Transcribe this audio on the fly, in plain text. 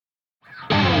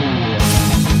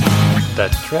The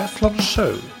Triathlon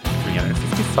Show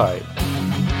 355.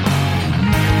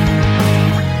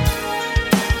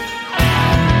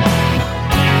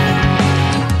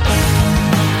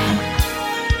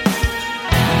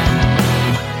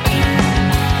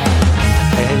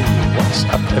 Hey, what's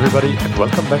up everybody, and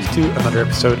welcome back to another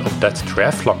episode of That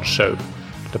Triathlon Show,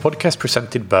 the podcast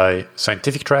presented by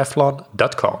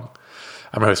scientifictriathlon.com.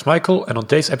 I'm your host Michael, and on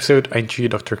today's episode I interview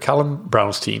Dr. Callum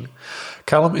Brownstein.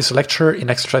 Callum is a lecturer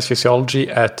in exercise physiology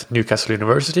at Newcastle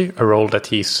University, a role that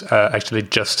he's actually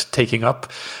just taking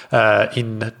up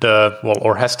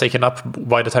has taken up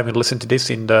by the time you listen to this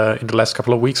in the last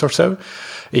couple of weeks or so.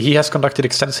 He has conducted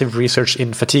extensive research in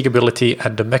fatigability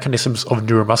and the mechanisms of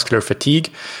neuromuscular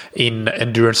fatigue in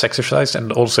endurance exercise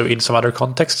and also in some other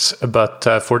contexts. But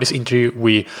for this interview,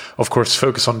 we of course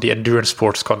focus on the endurance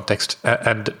sports context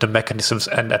and the mechanisms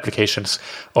and applications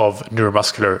of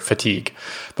neuromuscular fatigue.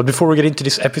 But before we get into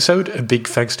this episode, a big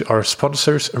thanks to our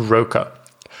sponsors, Roka.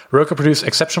 Roka produce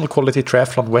exceptional quality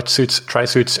triathlon wetsuits,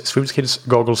 tri-suits, swimskins,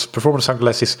 goggles, performance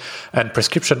sunglasses, and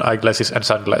prescription eyeglasses and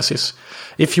sunglasses.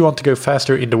 If you want to go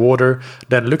faster in the water,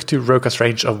 then look to Roka's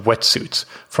range of wetsuits.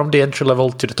 From the entry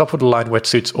level to the top of the line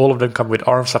wetsuits, all of them come with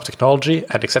arms-up technology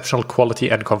and exceptional quality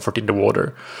and comfort in the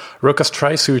water. Roka's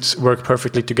tri-suits work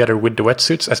perfectly together with the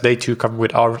wetsuits, as they too come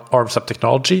with arms-up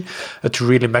technology to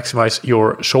really maximize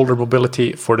your shoulder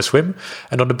mobility for the swim.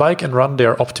 And on the bike and run, they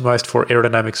are optimized for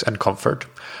aerodynamics and comfort.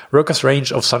 Roka's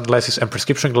range of sunglasses and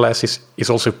prescription glasses is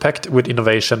also packed with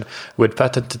innovation, with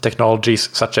patented technologies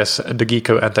such as the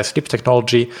Geeko anti-slip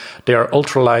technology. They are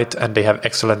ultralight and they have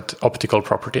excellent optical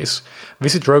properties.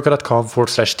 Visit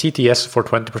roka.com/TTS for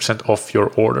 20% off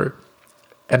your order.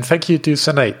 And thank you to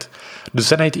Zen8. The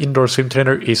Zen8 indoor swim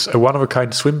trainer is a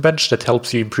one-of-a-kind swim bench that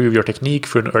helps you improve your technique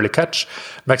through an early catch,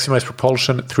 maximize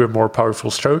propulsion through a more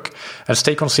powerful stroke, and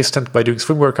stay consistent by doing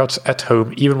swim workouts at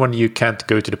home even when you can't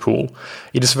go to the pool.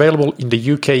 It is available in the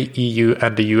UK, EU,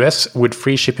 and the US, with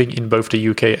free shipping in both the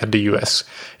UK and the US.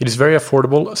 It is very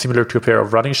affordable, similar to a pair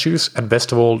of running shoes, and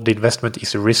best of all, the investment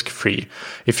is risk-free.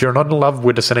 If you're not in love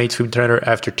with the Zen8 swim trainer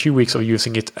after 2 weeks of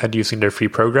using it and using their free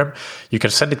program, you can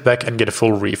send it back and get a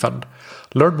full refund.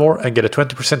 Learn more and get a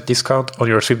 20% discount on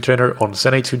your swim trainer on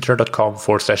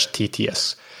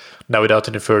zen8swimtrainer.com/TTS. Now, without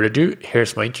any further ado,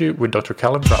 here's my interview with Dr.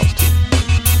 Callum Brownstein.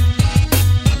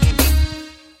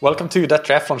 Welcome to That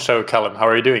Triathlon Show, Callum. How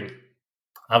are you doing?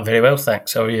 I'm very well,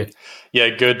 thanks. How are you? Yeah,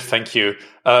 good, thank you.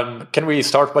 Can we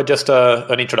start by just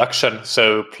an introduction?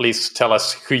 So please tell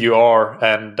us who you are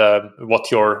and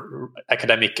what your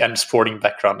academic and sporting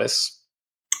background is.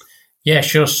 Yeah,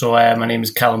 sure. So my name is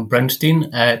Callum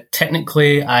Brownstein.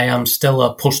 Technically, I am still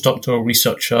a postdoctoral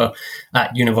researcher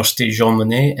at Université Jean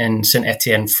Monnet in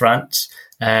Saint-Étienne, France,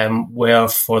 where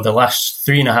for the last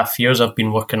 3.5 years I've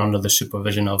been working under the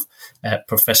supervision of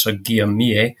Professor Guillaume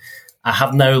Millet. I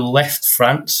have now left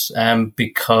France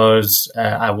because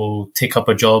I will take up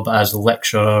a job as a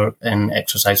lecturer in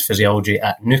exercise physiology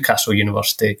at Newcastle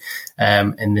University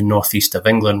in the northeast of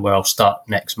England, where I'll start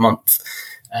next month.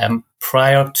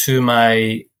 Prior to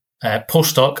my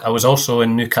postdoc, I was also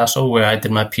in Newcastle, where I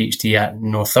did my PhD at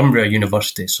Northumbria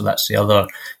University. So that's the other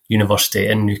university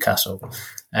in Newcastle.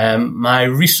 My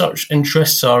research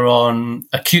interests are on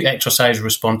acute exercise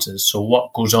responses. So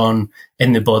what goes on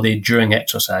in the body during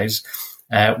exercise,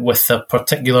 with a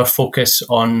particular focus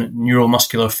on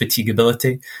neuromuscular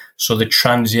fatigability. So the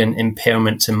transient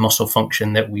impairments in muscle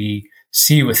function that we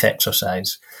see with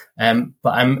exercise. But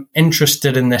I'm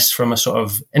interested in this from a sort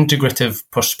of integrative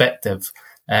perspective.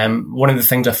 One of the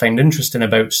things I find interesting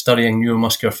about studying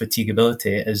neuromuscular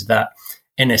fatigability is that,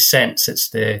 in a sense, it's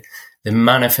the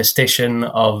manifestation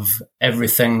of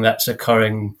everything that's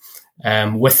occurring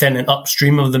within and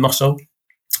upstream of the muscle.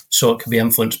 So it can be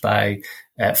influenced by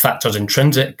factors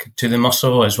intrinsic to the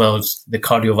muscle, as well as the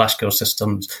cardiovascular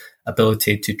system's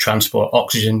ability to transport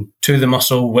oxygen to the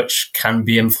muscle, which can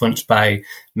be influenced by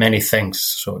many things.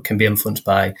 So it can be influenced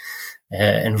by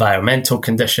environmental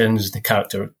conditions, the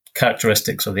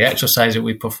characteristics of the exercise that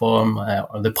we perform,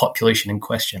 or the population in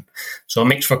question. So it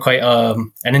makes for quite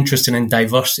an interesting and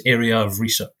diverse area of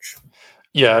research.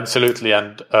 Yeah, absolutely.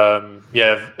 And I've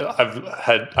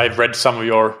read some of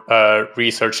your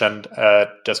research and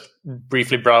just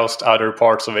briefly browsed other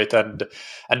parts of it, and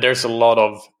there's a lot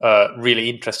of really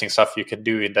interesting stuff you can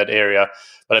do in that area.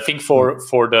 But I think for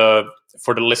the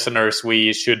listeners,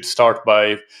 we should start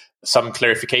by some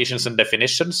clarifications and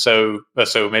definitions. So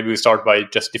maybe we start by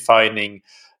just defining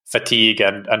fatigue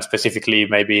and specifically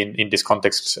maybe in this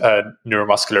context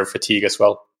neuromuscular fatigue as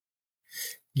well.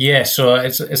 Yeah, so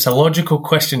it's a logical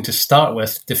question to start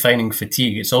with, defining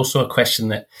fatigue. It's also a question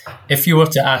that if you were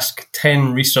to ask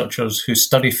 10 researchers who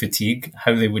study fatigue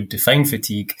how they would define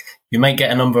fatigue, you might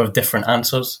get a number of different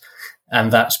answers.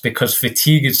 And that's because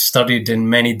fatigue is studied in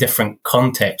many different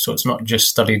contexts. So it's not just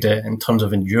studied in terms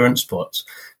of endurance sports.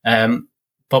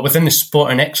 But within the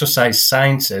sport and exercise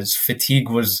sciences, fatigue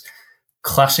was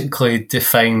classically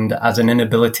defined as an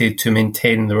inability to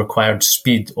maintain the required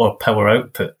speed or power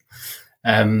output.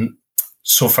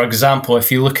 So, for example,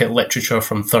 if you look at literature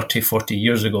from 30, 40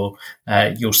 years ago,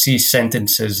 you'll see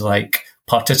sentences like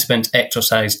participants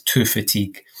exercised to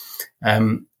fatigue.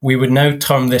 We would now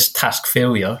term this task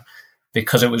failure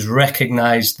because it was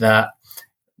recognized that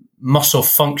muscle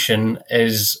function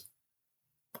is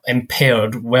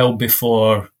impaired well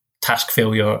before task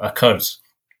failure occurs.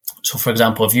 So, for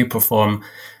example, if you perform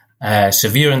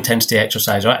severe intensity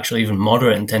exercise or actually even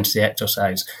moderate intensity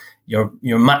exercise,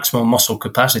 your maximum muscle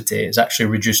capacity is actually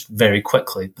reduced very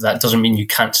quickly, but that doesn't mean you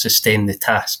can't sustain the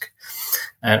task.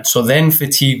 So then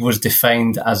fatigue was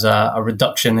defined as a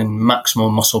reduction in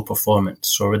maximal muscle performance,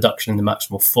 so a reduction in the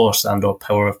maximal force and or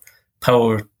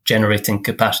power generating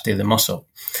capacity of the muscle.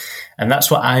 And that's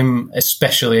what I'm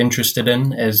especially interested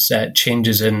in, is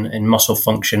changes in muscle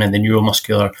function and the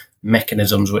neuromuscular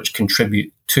mechanisms which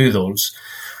contribute to those.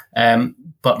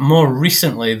 But more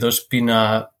recently, there's been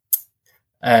an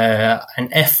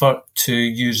effort to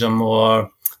use a more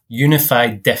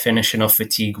unified definition of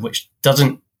fatigue, which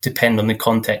doesn't depend on the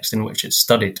context in which it's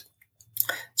studied.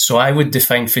 So I would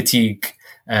define fatigue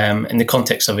in the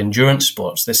context of endurance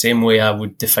sports the same way I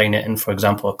would define it in, for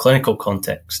example, a clinical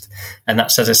context. And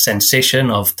that's as a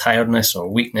sensation of tiredness or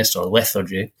weakness or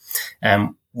lethargy,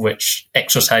 which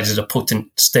exercise is a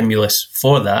potent stimulus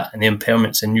for that. And the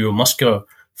impairments in neuromuscular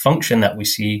function that we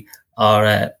see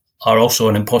are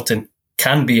also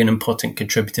can be an important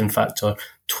contributing factor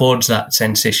towards that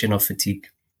sensation of fatigue.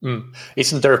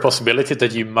 Isn't there a possibility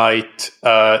that you might,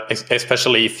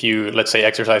 especially if you, let's say,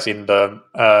 exercise in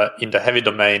the heavy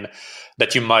domain,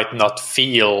 that you might not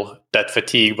feel that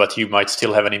fatigue, but you might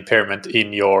still have an impairment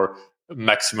in your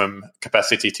maximum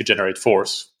capacity to generate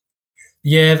force?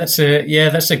 Yeah, that's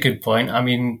a good point. I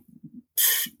mean,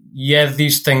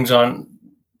 these things aren't.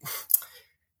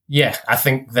 Yeah, I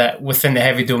think that within the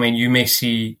heavy domain, you may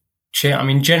see. I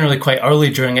mean, generally quite early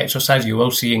during exercise, you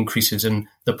will see increases in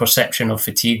the perception of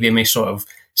fatigue. They may sort of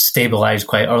stabilize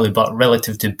quite early, but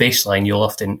relative to baseline, you'll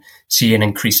often see an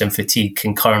increase in fatigue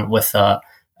concurrent with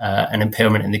an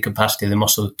impairment in the capacity of the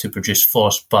muscle to produce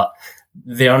force. But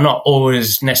they are not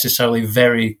always necessarily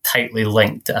very tightly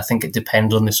linked. I think it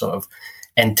depends on the sort of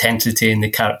intensity and the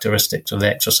characteristics of the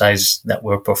exercise that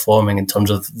we're performing in terms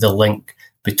of the link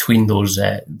between those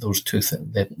two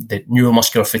things, the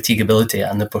neuromuscular fatigability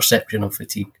and the perception of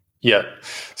fatigue. Yeah.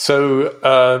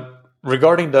 So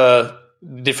regarding the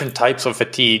different types of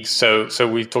fatigue, so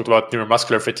we talked about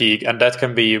neuromuscular fatigue, and that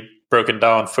can be broken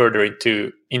down further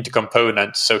into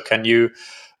components. So can you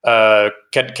do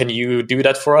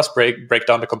that for us? Break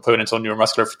down the components on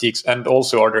neuromuscular fatigues, and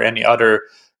also are there any other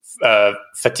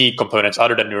fatigue components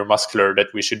other than neuromuscular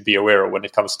that we should be aware of when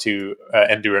it comes to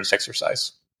endurance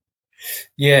exercise?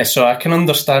 Yeah, so I can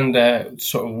understand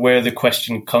sort of where the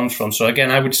question comes from. So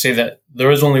again, I would say that there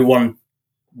is only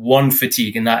one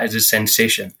fatigue, and that is a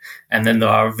sensation. And then there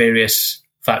are various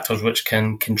factors which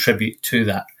can contribute to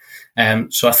that.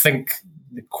 So I think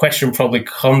the question probably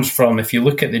comes from, if you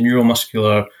look at the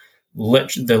neuromuscular,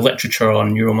 the literature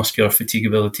on neuromuscular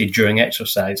fatigability during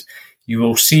exercise, you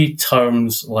will see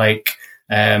terms like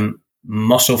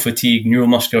muscle fatigue,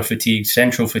 neuromuscular fatigue,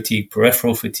 central fatigue,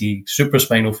 peripheral fatigue,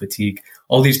 supraspinal fatigue,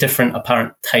 all these different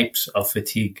apparent types of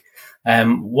fatigue.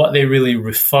 What they really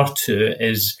refer to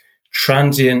is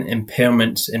transient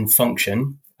impairments in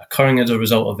function occurring as a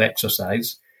result of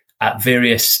exercise at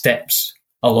various steps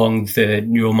along the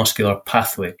neuromuscular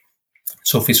pathway.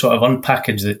 So if we sort of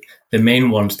unpackage the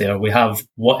main ones there, we have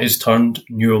what is termed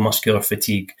neuromuscular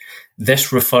fatigue.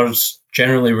 This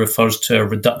generally refers to a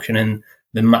reduction in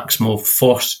the maximal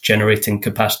force generating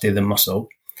capacity of the muscle,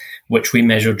 which we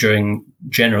measure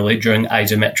generally during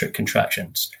isometric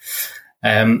contractions.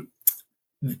 A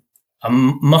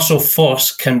muscle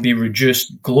force can be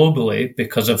reduced globally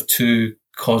because of two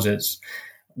causes.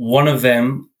 One of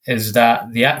them is that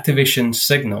the activation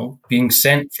signal being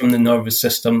sent from the nervous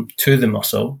system to the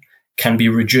muscle can be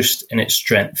reduced in its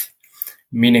strength,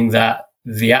 meaning that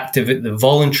the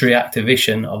voluntary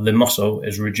activation of the muscle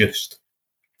is reduced.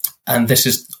 And this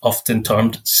is often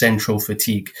termed central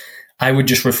fatigue. I would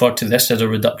just refer to this as a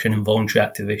reduction in voluntary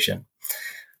activation.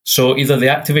 So either the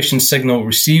activation signal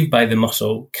received by the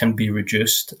muscle can be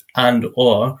reduced, and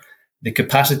or the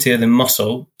capacity of the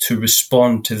muscle to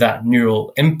respond to that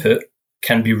neural input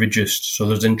can be reduced. So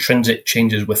there's intrinsic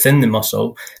changes within the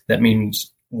muscle. That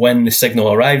means when the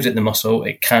signal arrives at the muscle,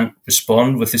 it can't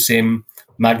respond with the same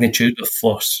magnitude of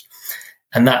force.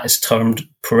 And that is termed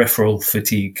peripheral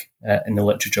fatigue in the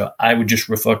literature. I would just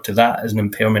refer to that as an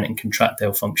impairment in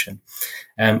contractile function.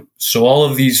 So all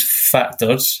of these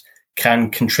factors can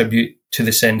contribute to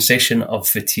the sensation of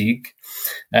fatigue.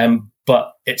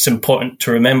 But it's important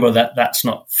to remember that that's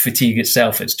not fatigue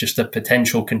itself. It's just a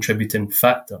potential contributing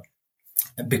factor.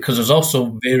 Because there's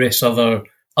also various other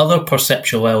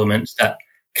perceptual elements that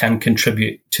can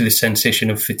contribute to the sensation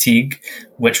of fatigue,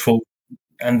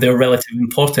 and their relative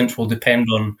importance will depend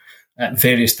on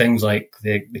various things like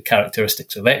the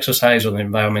characteristics of exercise or the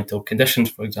environmental conditions,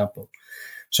 for example.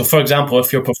 So, for example,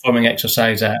 if you're performing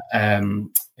exercise in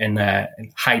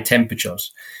high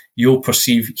temperatures, you'll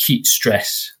perceive heat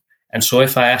stress. And so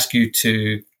if I ask you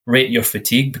to rate your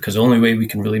fatigue, because the only way we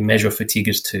can really measure fatigue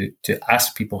is to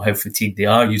ask people how fatigued they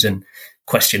are using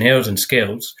questionnaires and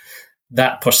scales,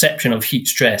 that perception of heat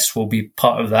stress will be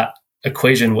part of that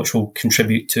equation, which will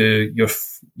contribute to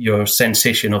your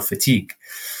sensation of fatigue.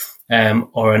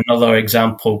 Or another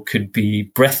example could be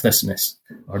breathlessness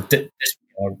or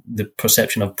the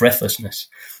perception of breathlessness.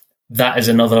 That is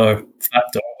another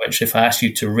factor which, if I ask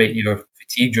you to rate your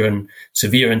fatigue during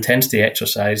severe intensity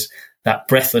exercise, that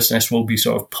breathlessness will be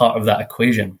sort of part of that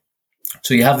equation.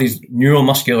 So you have these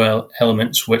neuromuscular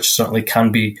elements which certainly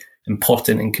can be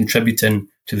important in contributing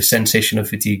to the sensation of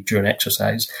fatigue during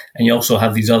exercise. And you also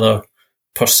have these other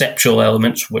perceptual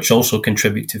elements which also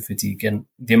contribute to fatigue. And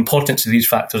the importance of these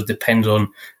factors depends on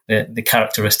the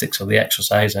characteristics of the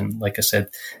exercise and, like I said,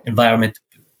 environmental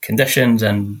conditions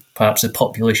and perhaps the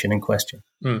population in question.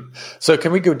 So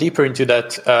can we go deeper into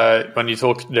that when you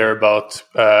talk there about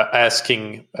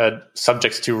asking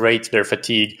subjects to rate their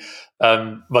fatigue?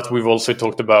 But we've also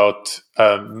talked about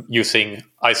using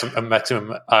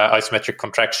maximum isometric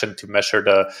contraction to measure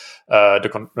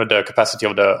the capacity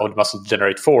of the muscle to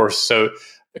generate force. So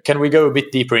can we go a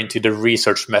bit deeper into the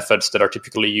research methods that are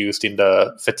typically used in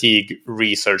the fatigue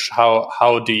research? How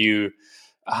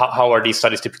are these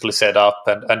studies typically set up,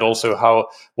 and also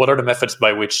what are the methods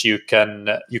by which you can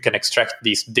extract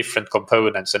these different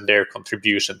components and their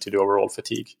contribution to the overall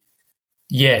fatigue?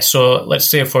 Yeah, so let's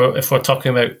say if we're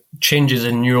talking about changes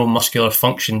in neuromuscular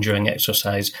function during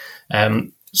exercise.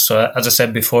 So as I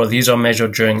said before, these are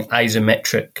measured during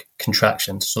isometric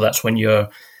contractions. So that's when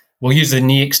we'll use the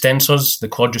knee extensors, the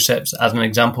quadriceps, as an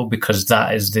example, because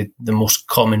that is the most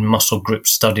common muscle group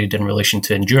studied in relation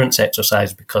to endurance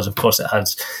exercise, because, of course,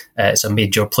 it's a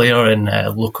major player in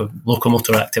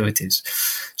locomotor activities.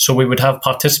 So we would have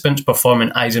participants perform an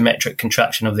isometric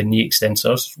contraction of the knee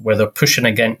extensors, where they're pushing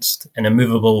against an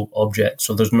immovable object,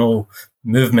 so there's no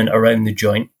movement around the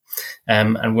joint.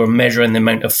 And we're measuring the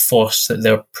amount of force that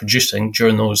they're producing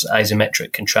during those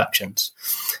isometric contractions.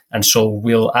 And so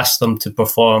we'll ask them to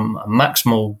perform a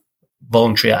maximal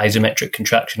voluntary isometric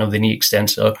contraction of the knee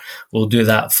extensor. We'll do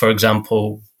that, for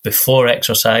example, before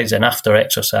exercise and after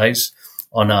exercise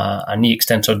on a knee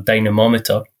extensor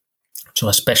dynamometer, so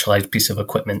a specialized piece of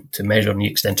equipment to measure knee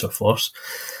extensor force.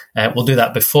 We'll do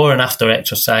that before and after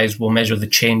exercise. We'll measure the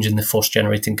change in the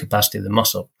force-generating capacity of the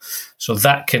muscle. So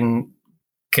that can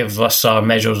give us our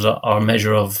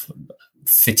measure of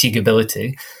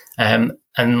fatigability. And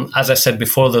as I said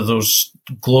before, there are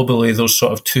those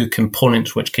sort of two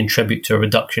components which contribute to a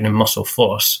reduction in muscle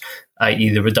force, i.e.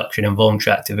 the reduction in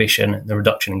voluntary activation and the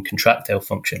reduction in contractile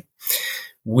function.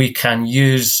 We can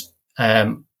use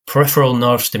peripheral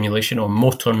nerve stimulation or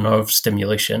motor nerve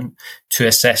stimulation to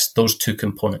assess those two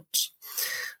components.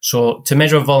 So to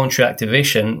measure voluntary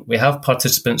activation, we have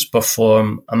participants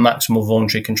perform a maximal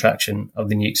voluntary contraction of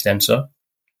the knee extensor.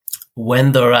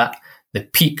 When they're at the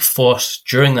peak force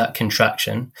during that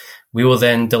contraction, we will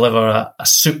then deliver a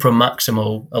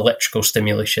supramaximal electrical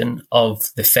stimulation of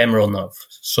the femoral nerve.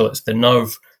 So it's the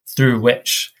nerve through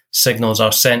which signals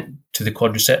are sent to the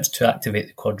quadriceps to activate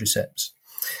the quadriceps.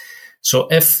 So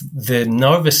if the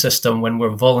nervous system, when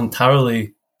we're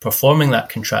voluntarily performing that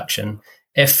contraction,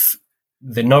 if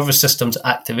the nervous system's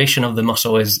activation of the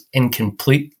muscle is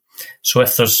incomplete, so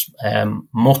if there's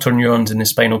motor neurons in the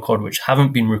spinal cord which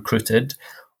haven't been recruited,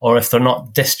 or if they're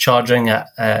not discharging at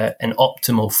an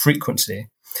optimal frequency,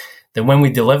 then when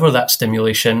we deliver that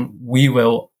stimulation, we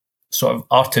will sort of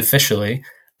artificially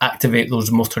activate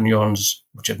those motor neurons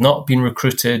which have not been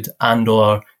recruited and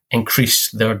or increase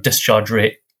their discharge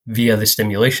rate via the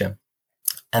stimulation.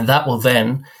 And that will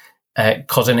then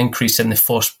cause an increase in the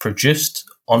force produced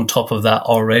on top of that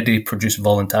already produced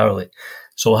voluntarily.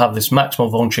 So we'll have this maximal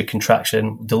voluntary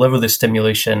contraction, deliver the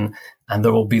stimulation, and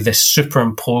there will be this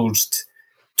superimposed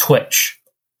twitch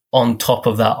on top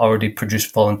of that already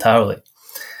produced voluntarily.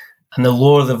 And the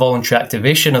lower the voluntary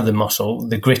activation of the muscle,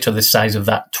 the greater the size of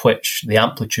that twitch, the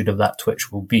amplitude of that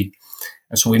twitch will be.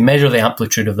 And so we measure the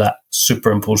amplitude of that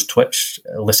superimposed twitch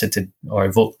elicited or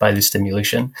evoked by the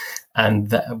stimulation,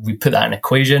 and we put that in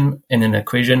an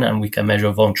equation, and we can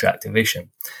measure voluntary activation.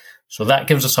 So that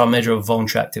gives us our measure of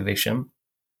voluntary activation.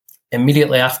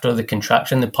 Immediately after the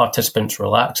contraction, the participants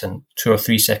relax, and 2 or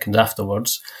 3 seconds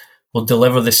afterwards, we'll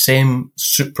deliver the same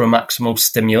supramaximal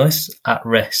stimulus at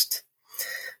rest.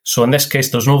 So in this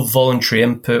case, there's no voluntary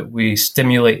input. We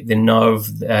stimulate the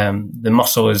nerve. The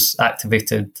muscle is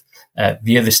activated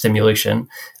via the stimulation,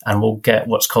 and we'll get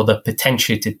what's called a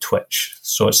potentiated twitch.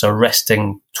 So it's a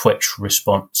resting twitch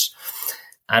response.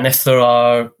 And if there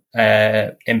are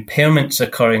impairments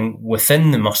occurring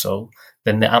within the muscle,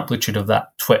 then the amplitude of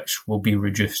that twitch will be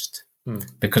reduced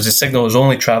because the signal is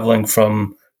only traveling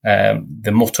from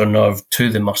the motor nerve to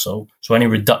the muscle. So any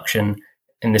reduction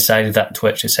in the size of that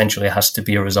twitch essentially has to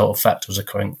be a result of factors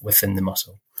occurring within the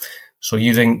muscle. So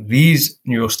using these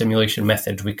neurostimulation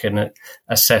methods, we can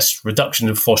assess reductions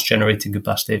of force generating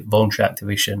capacity, voluntary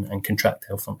activation, and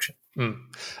contractile function.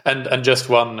 And just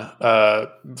one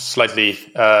slightly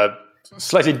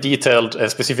detailed,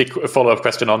 specific follow-up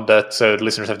question on that, so the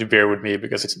listeners have to bear with me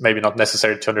because it's maybe not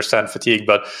necessary to understand fatigue.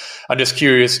 But I'm just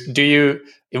curious: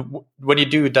 when you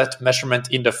do that measurement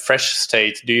in the fresh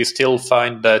state, do you still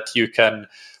find that you can,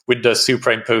 with the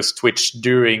superimposed twitch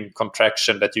during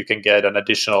contraction, that you can get an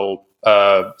additional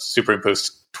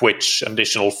superimposed twitch,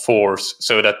 additional force,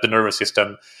 so that the nervous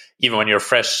system, even when you're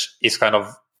fresh, is kind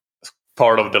of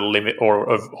part of the limit or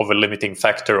of a limiting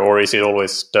factor, or is it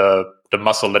always the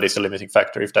muscle that is the limiting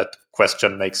factor? If that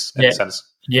question makes any sense.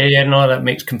 No, that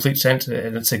makes complete sense.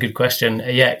 That's a good question.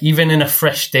 Even in a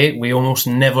fresh state, we almost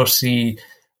never see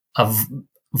a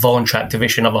voluntary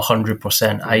activation of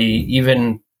 100%, i.e.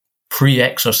 even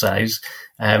pre-exercise,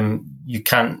 you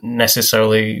can't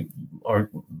necessarily, or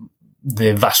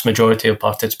the vast majority of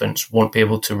participants won't be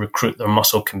able to recruit their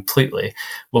muscle completely.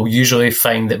 We'll usually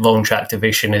find that voluntary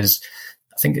activation is,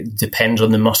 I think it depends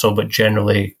on the muscle, but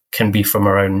generally can be from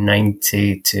around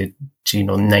 90 to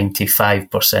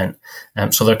 95%.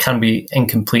 So there can be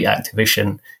incomplete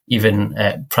activation even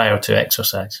prior to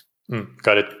exercise.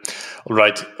 Got it. All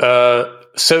right.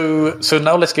 So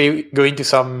now let's go into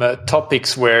some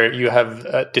topics where you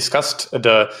have discussed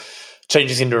the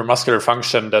changes in neuromuscular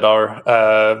function that are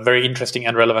very interesting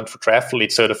and relevant for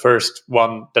triathletes. So the first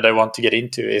one that I want to get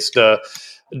into is the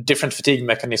different fatigue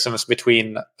mechanisms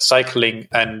between cycling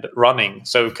and running.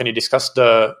 So can you discuss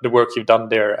the work you've done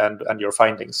there and your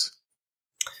findings?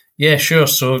 Yeah, sure.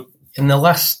 So in the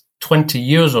last 20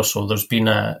 years or so, there's been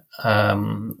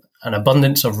an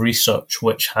abundance of research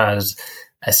which has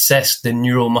assessed the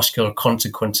neuromuscular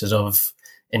consequences of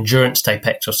endurance type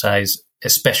exercise,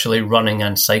 especially running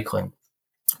and cycling.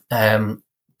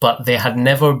 But they had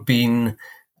never been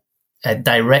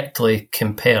directly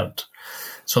compared.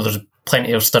 So there's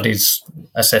plenty of studies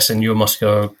assessing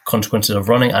neuromuscular consequences of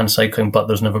running and cycling, but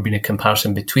there's never been a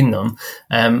comparison between them.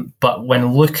 But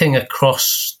when looking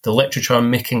across the literature and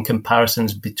making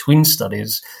comparisons between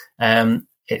studies,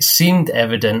 it seemed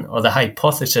evident, or the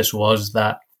hypothesis was,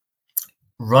 that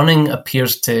running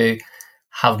appears to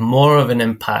have more of an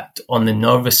impact on the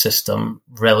nervous system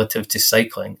relative to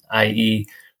cycling, i.e.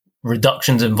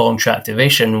 reductions in voluntary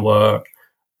activation were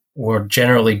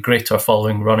generally greater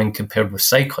following running compared with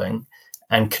cycling.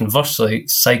 And conversely,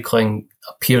 cycling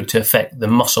appeared to affect the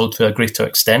muscle to a greater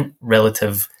extent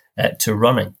relative to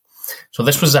running. So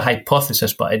this was a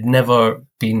hypothesis, but it had never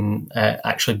been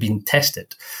actually been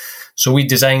tested. So we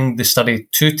designed the study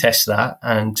to test that,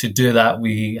 and to do that,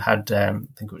 we had I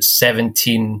think it was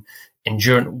 17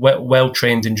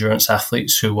 well-trained endurance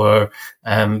athletes who were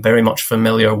very much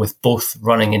familiar with both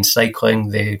running and cycling.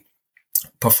 They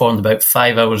performed about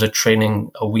 5 hours of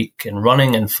training a week in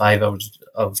running and 5 hours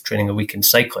of training a week in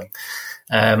cycling.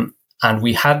 And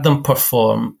we had them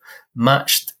perform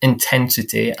matched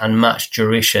intensity and matched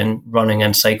duration running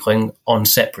and cycling on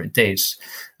separate days.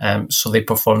 So they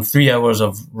performed 3 hours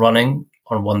of running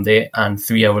on one day and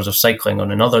 3 hours of cycling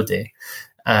on another day.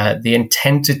 The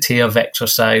intensity of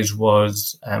exercise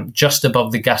was just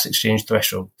above the gas exchange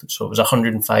threshold. So it was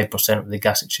 105% of the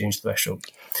gas exchange threshold.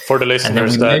 For the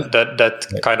listeners, that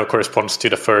kind of corresponds to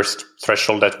the first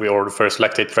threshold or the first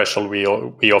lactate threshold we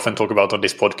often talk about on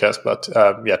this podcast. But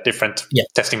different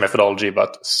testing methodology,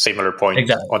 but similar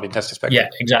point on the intestine spectrum. Yeah,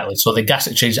 exactly. So the gas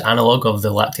exchange analog of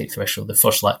the lactate threshold, the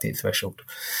first lactate threshold.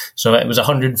 So it was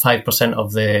 105%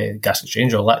 of the gas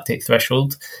exchange or lactate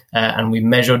threshold, and we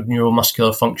measured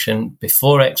neuromuscular function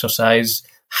before exercise,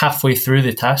 halfway through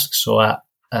the task, so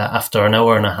after an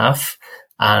hour and a half,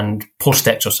 and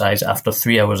post-exercise after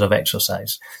 3 hours of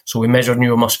exercise. So we measured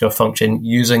neuromuscular function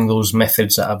using those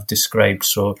methods that I've described.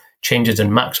 So changes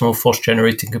in maximal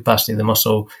force-generating capacity of the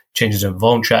muscle, changes in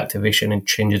voluntary activation, and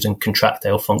changes in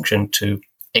contractile function to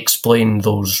explain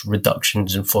those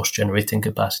reductions in force-generating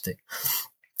capacity.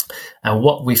 And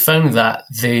what we found that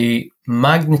the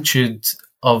magnitude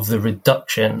of the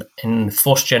reduction in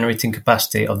force-generating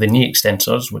capacity of the knee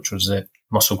extensors, which was the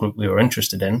muscle group we were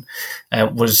interested in,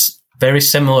 was very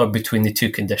similar between the two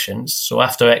conditions. So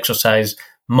after exercise,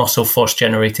 muscle force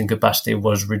generating capacity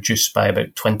was reduced by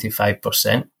about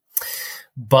 25%.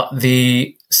 But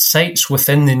the sites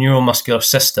within the neuromuscular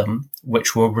system,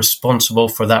 which were responsible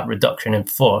for that reduction in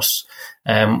force,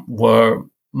 were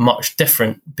much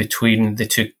different between the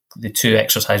two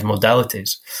exercise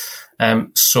modalities.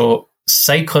 So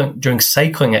during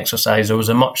cycling exercise, there was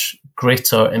a much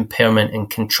greater impairment in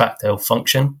contractile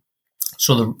function.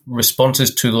 So the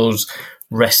responses to those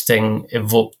resting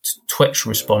evoked twitch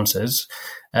responses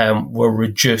were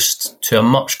reduced to a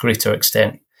much greater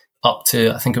extent, up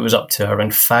to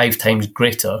around 5 times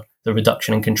greater, the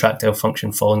reduction in contractile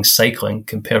function following cycling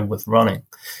compared with running.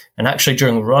 And actually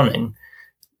during running,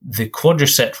 the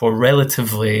quadriceps were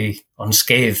relatively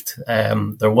unscathed.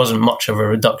 There wasn't much of a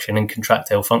reduction in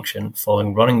contractile function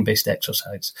following running-based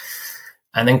exercise.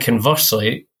 And then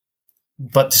conversely,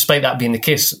 but despite that being the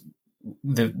case,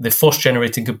 the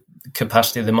force-generating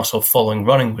capacity of the muscle following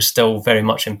running was still very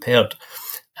much impaired.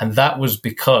 And that was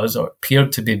because, or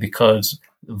appeared to be because,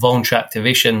 the voluntary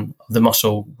activation of the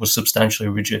muscle was substantially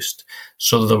reduced.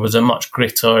 So there was a much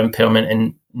greater impairment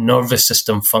in nervous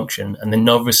system function and the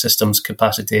nervous system's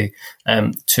capacity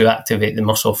to activate the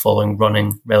muscle following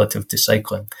running relative to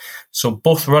cycling. So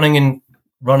both running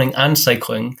and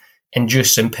cycling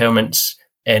induce impairments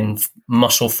in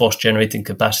muscle force-generating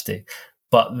capacity.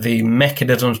 But the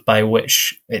mechanisms by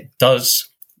which it does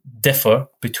differ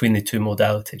between the two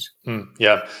modalities.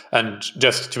 And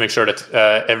just to make sure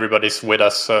that everybody's with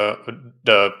us,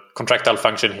 the contractile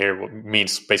function here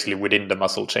means basically within the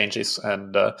muscle changes.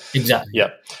 And exactly.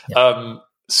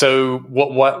 So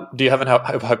what do you have a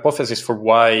hypothesis for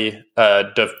why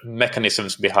the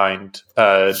mechanisms behind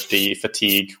the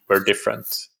fatigue were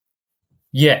different?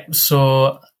 Yeah,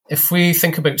 so if we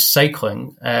think about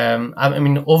cycling,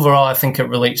 overall, I think it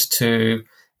relates to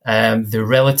the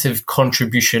relative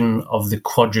contribution of the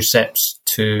quadriceps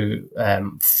to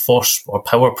force or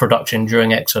power production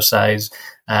during exercise,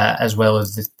 as well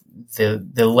as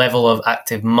the level of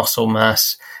active muscle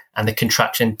mass and the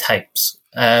contraction types.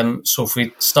 So if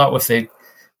we start with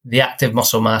the active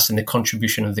muscle mass and the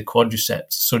contribution of the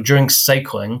quadriceps. So during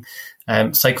cycling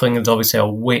is obviously a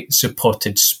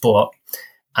weight-supported sport.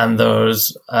 And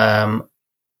there's, a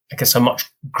much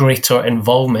greater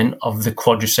involvement of the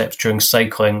quadriceps during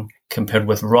cycling compared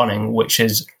with running, which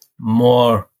is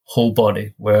more whole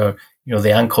body, where,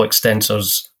 the ankle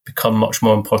extensors become much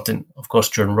more important, of course,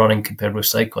 during running compared with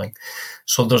cycling.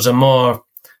 So there's a more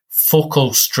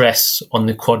focal stress on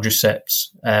the quadriceps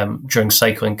during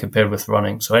cycling compared with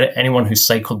running. So anyone who's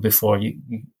cycled before,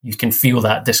 you can feel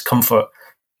that discomfort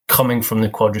coming from the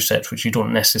quadriceps, which you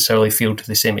don't necessarily feel to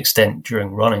the same extent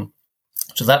during running.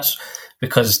 So that's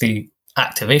because the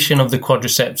activation of the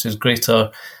quadriceps is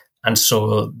greater, and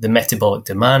so the metabolic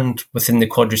demand within the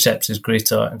quadriceps is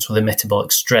greater, and so the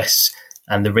metabolic stress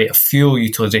and the rate of fuel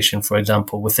utilization, for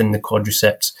example, within the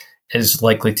quadriceps is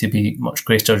likely to be much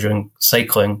greater during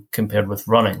cycling compared with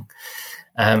running.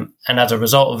 And as a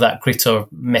result of that greater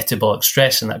metabolic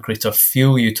stress and that greater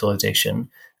fuel utilization,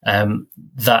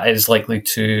 that is likely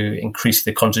to increase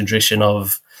the concentration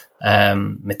of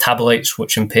metabolites,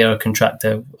 which impair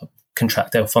contractile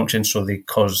function, so they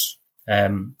cause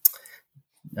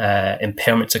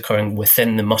impairments occurring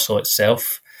within the muscle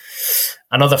itself.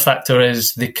 Another factor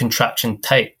is the contraction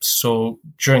type. So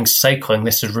during cycling,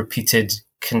 this is repeated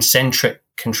concentric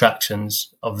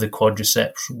contractions of the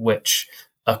quadriceps, which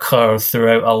occur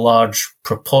throughout a large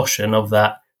proportion of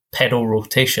that pedal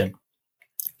rotation.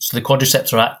 So the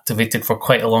quadriceps are activated for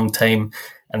quite a long time,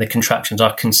 and the contractions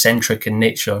are concentric in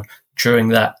nature during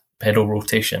that pedal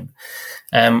rotation.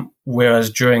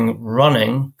 Whereas during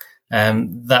running,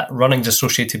 that running is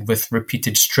associated with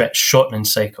repeated stretch shortening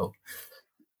cycle.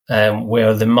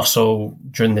 where the muscle,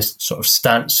 during this sort of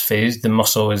stance phase, the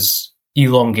muscle is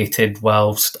elongated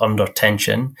whilst under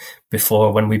tension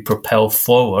before, when we propel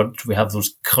forward, we have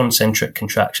those concentric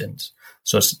contractions.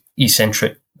 So it's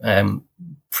eccentric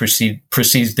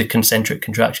precedes the concentric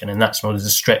contraction, and that's known as the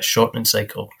stretch shortening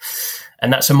cycle.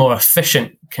 And that's a more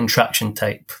efficient contraction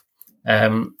type.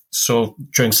 So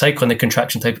during cycling, the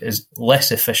contraction type is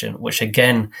less efficient, which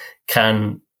again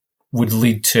would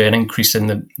lead to an increase in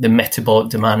the metabolic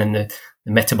demand and the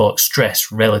metabolic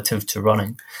stress relative to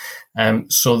running.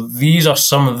 So these are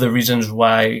some of the reasons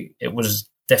why it was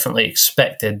definitely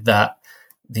expected that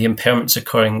the impairments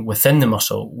occurring within the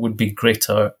muscle would be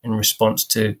greater in response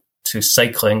to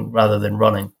cycling rather than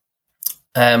running.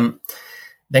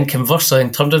 Then conversely,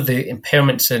 in terms of the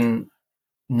impairments in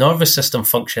nervous system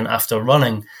function after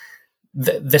running,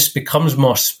 this becomes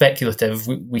more speculative.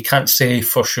 We can't say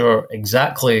for sure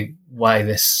exactly why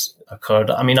this occurred.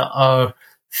 I mean, our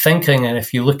thinking, and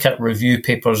if you look at review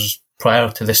papers prior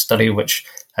to this study, which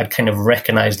had kind of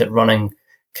recognized that running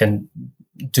can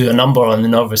do a number on the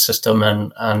nervous system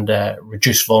and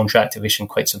reduce voluntary activation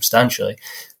quite substantially,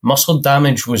 muscle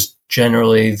damage was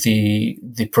generally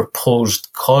the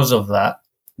proposed cause of that.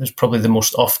 It's probably the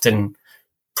most often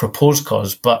proposed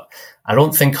cause, but I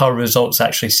don't think our results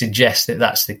actually suggest that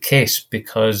that's the case,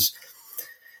 because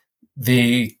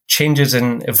the changes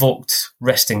in evoked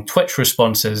resting twitch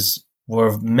responses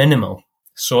were minimal.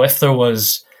 So if there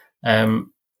was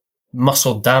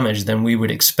muscle damage, then we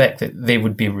would expect that they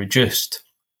would be reduced,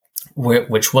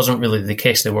 which wasn't really the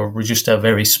case. They were reduced to a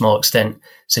very small extent,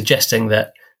 suggesting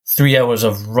that 3 hours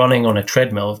of running on a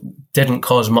treadmill didn't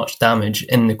cause much damage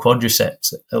in the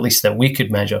quadriceps, at least that we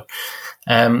could measure.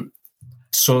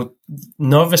 So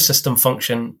nervous system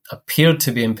function appeared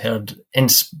to be impaired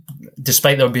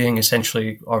despite there being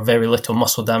essentially or very little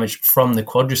muscle damage from the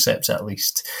quadriceps, at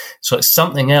least. So it's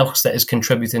something else that is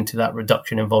contributing to that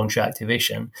reduction in voluntary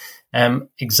activation.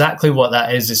 Exactly what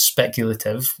that is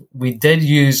speculative. We did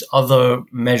use other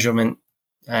measurement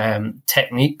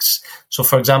techniques. So,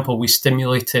 for example, we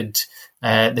stimulated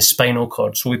the spinal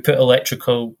cord. So we put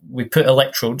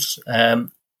electrodes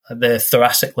at the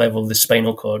thoracic level of the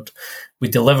spinal cord. We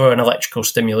deliver an electrical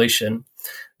stimulation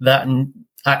that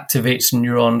activates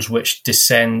neurons which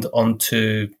descend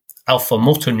onto alpha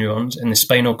motor neurons in the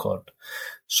spinal cord.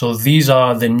 So these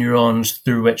are the neurons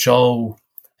through which all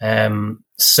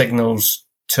signals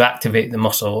to activate the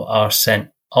muscle are sent.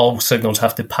 All signals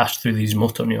have to pass through these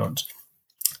motor neurons.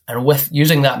 And with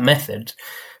using that method,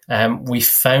 we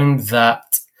found that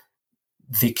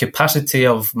the capacity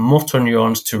of motor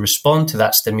neurons to respond to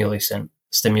that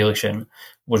stimulation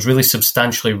was really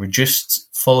substantially reduced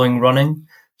following running.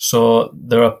 So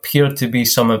there appeared to be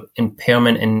some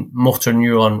impairment in motor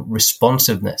neuron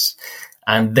responsiveness.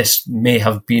 And this may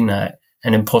have been an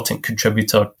important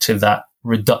contributor to that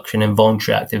reduction in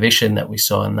voluntary activation that we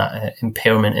saw, and that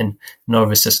impairment in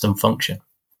nervous system function.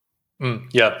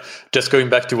 Yeah, just going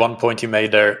back to one point you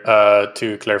made there,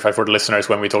 to clarify for the listeners,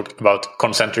 when we talk about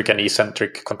concentric and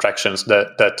eccentric contractions,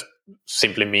 that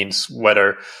simply means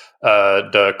whether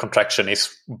the contraction is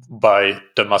by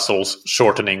the muscles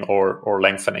shortening or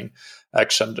lengthening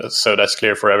action. So that's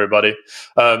clear for everybody.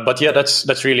 But yeah,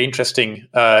 that's really interesting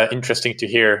to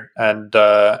hear, and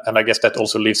I guess that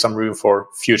also leaves some room for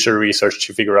future research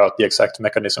to figure out the exact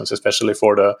mechanisms, especially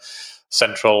for the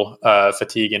central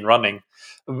fatigue in running.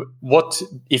 What,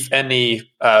 if any,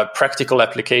 practical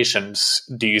applications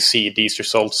do you see these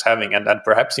results having? And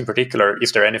perhaps in particular,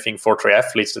 is there anything for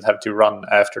triathletes that have to run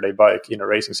after they bike in a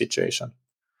racing situation?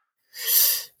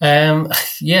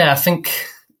 Yeah, I think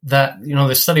that,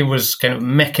 the study was kind of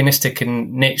mechanistic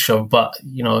in nature, but,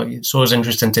 it's always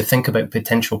interesting to think about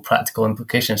potential practical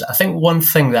implications. I think one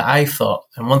thing that I thought,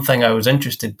 and one thing I was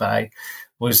interested by,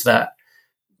 was that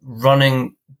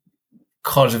running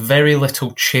caused very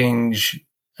little change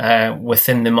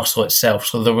within the muscle itself.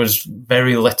 So there was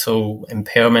very little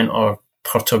impairment or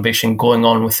perturbation going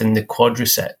on within the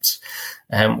quadriceps,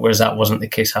 whereas that wasn't the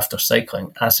case after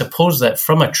cycling. I suppose that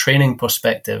from a training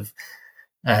perspective,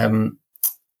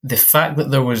 the fact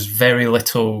that there was very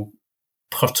little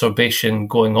perturbation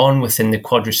going on within the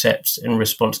quadriceps in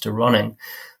response to running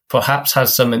perhaps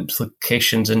has some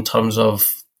implications in terms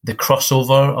of the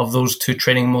crossover of those two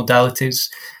training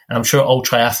modalities. And I'm sure all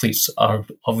triathletes are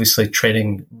obviously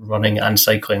training running and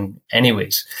cycling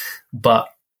anyways. But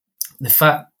the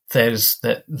fact is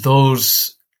that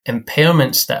those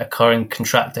impairments that occur in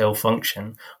contractile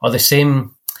function are the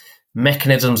same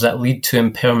mechanisms that lead to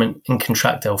impairment in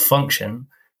contractile function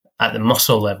at the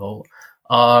muscle level,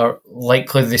 are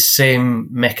likely the same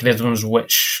mechanisms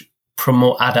which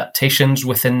promote adaptations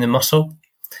within the muscle.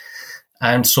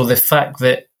 And so the fact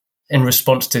that in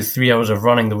response to 3 hours of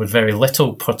running, there was very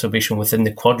little perturbation within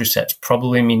the quadriceps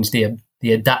probably means the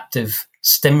adaptive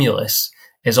stimulus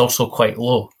is also quite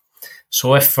low.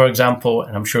 So if, for example,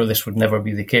 and I'm sure this would never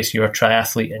be the case, you're a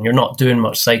triathlete and you're not doing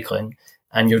much cycling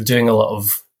and you're doing a lot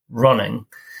of running,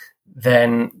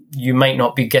 then you might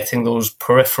not be getting those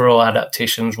peripheral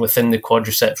adaptations within the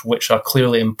quadriceps, which are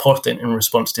clearly important in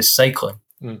response to cycling.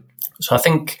 So I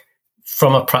think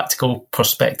from a practical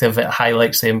perspective, it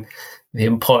highlights the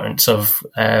importance of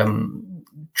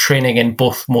training in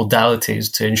both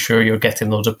modalities to ensure you're getting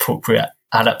those appropriate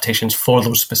adaptations for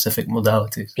those specific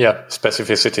modalities. Yeah,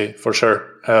 specificity for sure.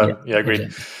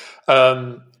 Agreed.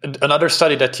 Exactly. Another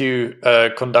study that you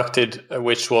conducted,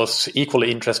 which was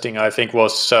equally interesting, I think,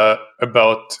 was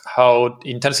about how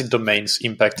intensity domains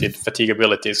impacted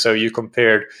fatigability. So you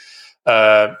compared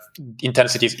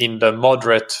intensities in the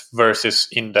moderate versus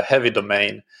in the heavy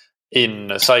domain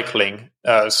in cycling.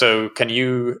 So can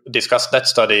you discuss that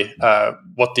study?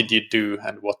 What did you do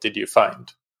and what did you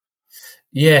find?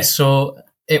 Yeah, so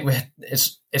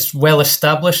it's well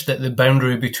established that the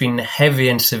boundary between heavy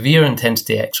and severe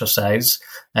intensity exercise,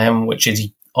 which is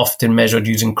often measured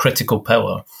using critical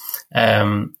power,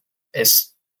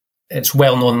 it's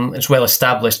well known, it's well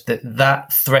established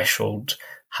that threshold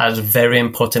has very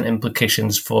important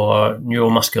implications for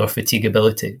neuromuscular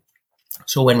fatigability.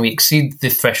 So when we exceed the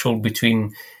threshold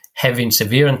between heavy and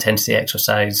severe intensity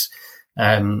exercise,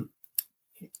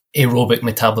 aerobic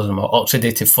metabolism or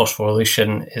oxidative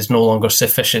phosphorylation is no longer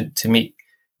sufficient to meet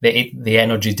the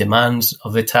energy demands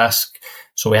of the task.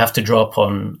 So we have to draw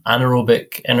upon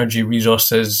anaerobic energy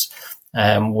resources,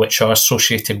 which are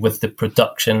associated with the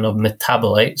production of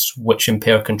metabolites, which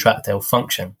impair contractile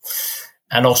function.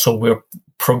 And also we're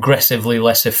progressively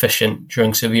less efficient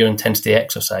during severe intensity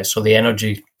exercise. So the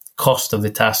energy cost of the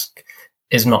task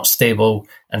is not stable.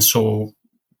 And so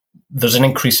there's an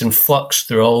increase in flux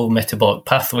through all metabolic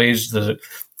pathways. There's a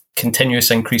continuous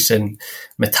increase in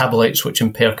metabolites, which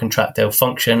impair contractile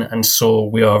function. And so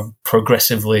we are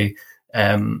progressively,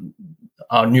 our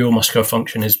neuromuscular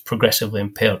function is progressively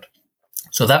impaired.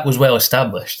 So that was well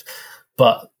established.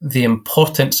 But the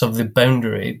importance of the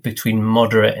boundary between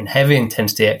moderate and heavy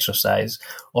intensity exercise,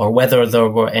 or whether there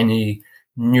were any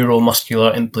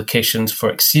neuromuscular implications for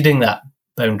exceeding that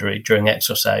boundary during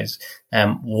exercise,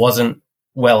 wasn't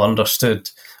well understood,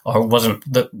 or wasn't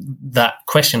that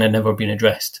question had never been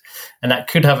addressed. And that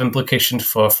could have implications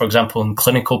for example, in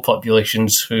clinical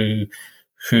populations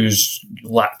whose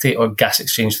lactate or gas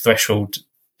exchange threshold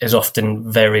is often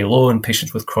very low in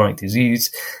patients with chronic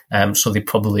disease. So they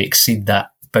probably exceed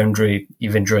that boundary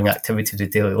even during activities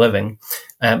of daily living.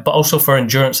 But also for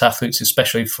endurance athletes,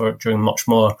 especially during much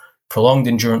more prolonged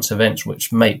endurance events,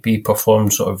 which might be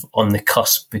performed sort of on the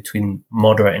cusp between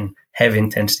moderate and heavy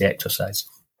intensity exercise.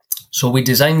 So we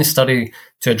designed the study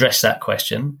to address that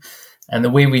question. And the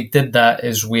way we did that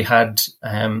is we had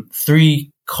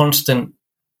 3 constant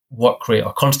work rate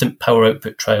or constant power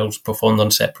output trials performed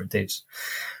on separate days.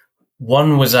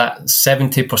 One was at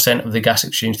 70% of the gas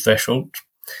exchange threshold.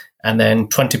 And then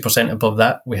 20% above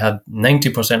that, we had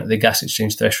 90% of the gas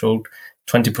exchange threshold.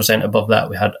 20% above that,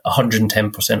 we had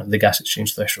 110% of the gas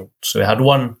exchange threshold. So we had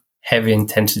 1 heavy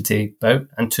intensity bout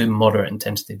and 2 moderate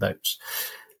intensity bouts.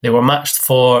 They were matched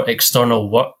for external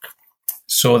work.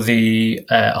 So the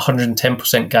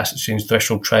 110% gas exchange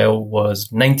threshold trial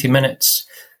was 90 minutes.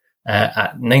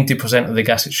 At 90% of the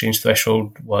gas exchange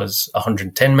threshold was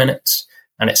 110 minutes.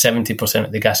 And at 70%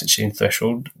 of the gas exchange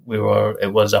threshold,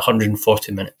 it was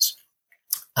 140 minutes.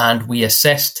 And we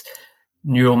assessed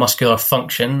neuromuscular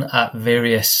function at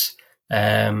various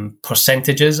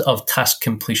percentages of task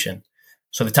completion.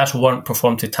 So the tasks weren't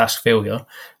performed to task failure,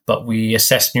 but we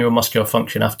assessed neuromuscular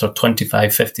function after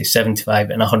 25, 50, 75,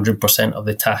 and 100% of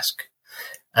the task.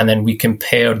 And then we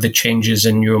compared the changes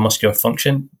in neuromuscular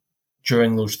function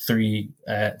during those three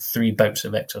bouts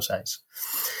of exercise.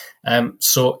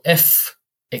 So if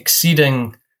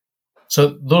exceeding,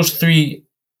 so those 3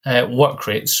 work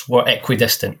rates were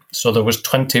equidistant. So there was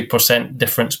 20%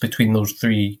 difference between those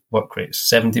 3 work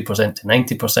rates, 70% to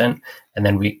 90%. And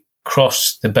then we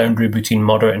crossed the boundary between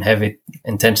moderate and heavy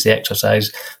intensity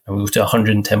exercise, and we go to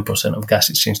 110% of gas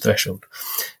exchange threshold.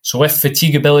 So if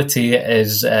fatigability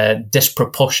is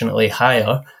disproportionately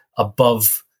higher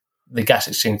above the gas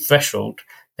exchange threshold,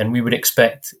 then we would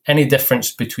expect any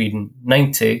difference between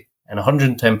 90 and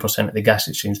 110% of the gas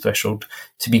exchange threshold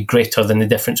to be greater than the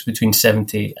difference between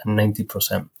 70 and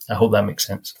 90%. I hope that makes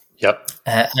sense. Yep.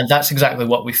 And that's exactly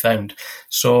what we found.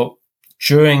 So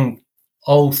during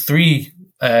all 3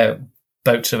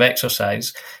 bouts of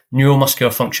exercise,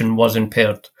 neuromuscular function was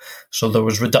impaired. So there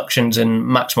was reductions in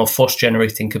maximal force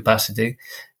generating capacity.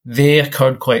 They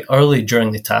occurred quite early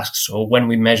during the task. So when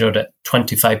we measured at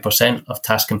 25% of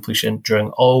task completion during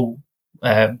all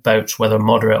bouts, whether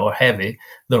moderate or heavy,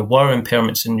 there were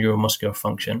impairments in neuromuscular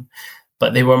function,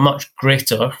 but they were much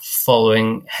greater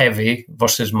following heavy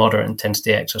versus moderate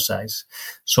intensity exercise.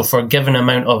 So for a given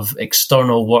amount of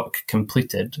external work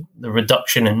completed, the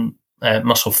reduction in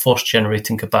muscle force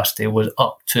generating capacity was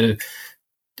up to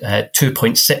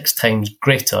 2.6 times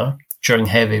greater during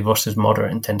heavy versus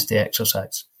moderate intensity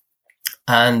exercise.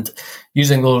 And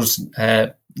using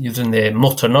using the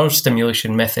motor nerve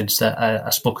stimulation methods that I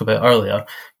spoke about earlier,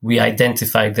 we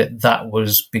identified that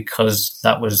was because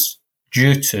that was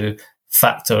due to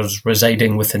factors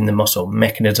residing within the muscle,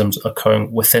 mechanisms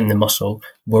occurring within the muscle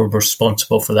were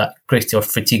responsible for that greater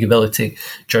fatigability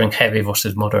during heavy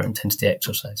versus moderate intensity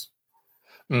exercise.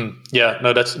 Yeah,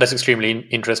 no, that's extremely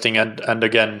interesting, and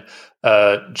again,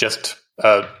 just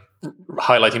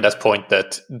highlighting that point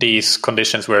that these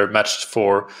conditions were matched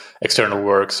for external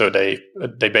work, so they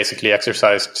basically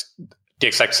exercised the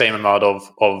exact same amount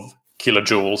of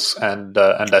kilojoules, and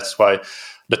that's why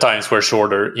the times were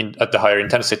shorter at the higher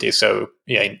intensity. So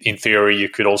yeah, in theory, you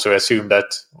could also assume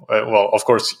that. Well, of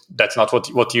course, that's not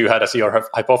what you had as your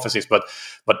hypothesis, but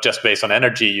just based on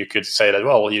energy, you could say that,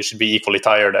 well, you should be equally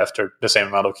tired after the same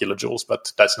amount of kilojoules,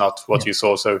 but that's not what you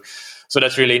saw. So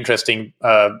that's really interesting,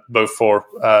 both for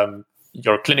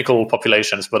your clinical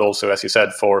populations, but also, as you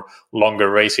said, for longer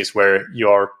races where you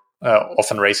are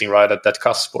often racing right at that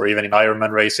cusp, or even in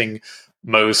Ironman racing.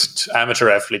 Most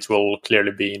amateur athletes will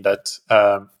clearly be in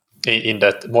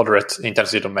that moderate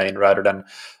intensity domain rather than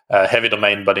heavy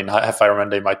domain, but in half Ironman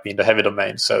they might be in the heavy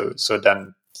domain. So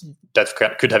then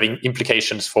that could have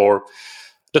implications for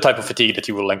the type of fatigue that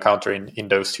you will encounter in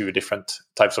those two different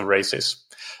types of races.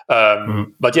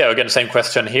 But yeah, again, same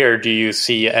question here. Do you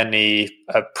see any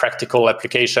practical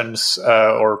applications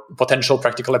or potential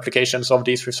practical applications of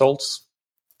these results?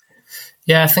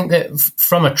 Yeah, I think that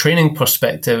from a training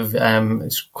perspective,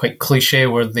 it's quite cliche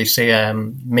where they say,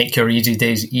 make your easy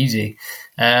days easy.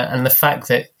 And the fact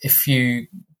that if you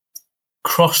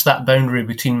cross that boundary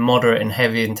between moderate and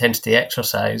heavy intensity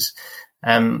exercise,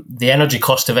 the energy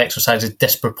cost of exercise is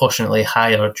disproportionately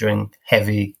higher during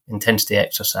heavy intensity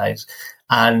exercise,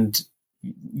 and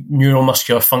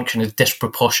neuromuscular function is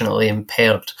disproportionately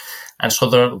impaired. And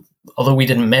so although we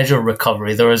didn't measure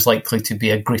recovery, there is likely to be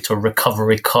a greater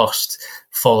recovery cost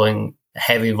following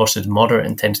heavy versus moderate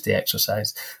intensity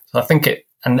exercise. So I think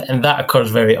and that occurs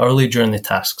very early during the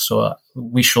task. So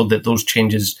we showed that those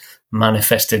changes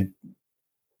manifested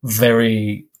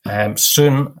very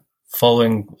soon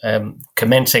following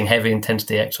commencing heavy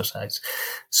intensity exercise.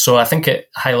 So I think it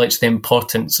highlights the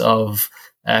importance of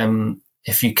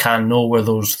if you can know where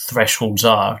those thresholds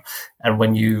are, and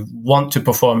when you want to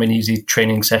perform an easy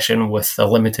training session with a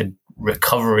limited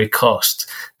recovery cost,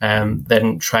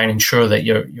 then try and ensure that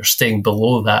you're staying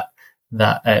below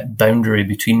that boundary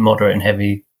between moderate and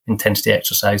heavy intensity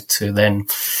exercise to then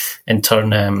in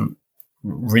turn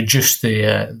reduce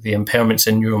the impairments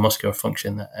in neuromuscular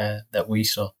function that we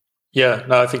saw. Yeah,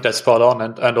 no, I think that's spot on,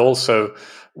 and also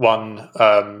one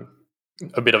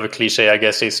a bit of a cliche, I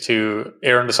guess, is to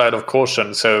err on the side of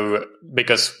caution. So,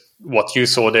 because what you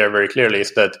saw there very clearly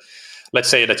is that, let's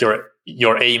say that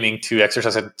you're aiming to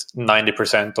exercise at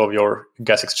 90% of your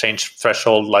gas exchange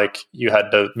threshold, like you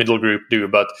had the middle group do,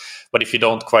 but if you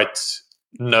don't quite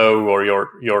know, or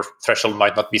your threshold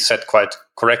might not be set quite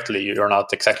correctly, you're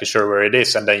not exactly sure where it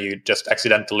is, and then you just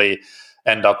accidentally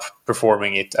end up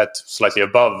performing it at slightly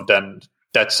above, then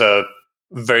that's a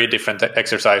very different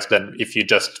exercise than if you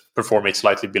just perform it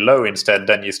slightly below instead.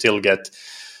 Then you still get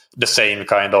the same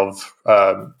kind of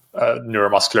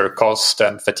neuromuscular cost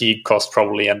and fatigue cost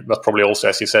probably, but probably also,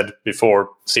 as you said before,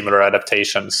 similar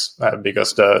adaptations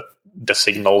because the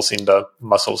signals in the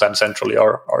muscles and centrally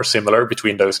are similar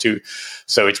between those two.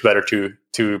 So it's better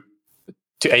to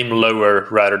aim lower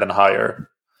rather than higher.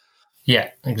 Yeah,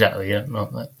 exactly. Yeah,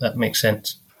 no, that makes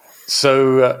sense.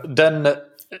 So then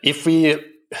if we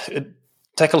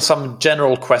tackle some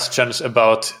general questions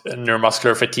about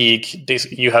neuromuscular fatigue.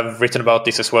 You have written about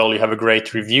this as well. You have a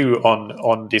great review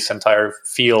on this entire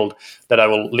field that I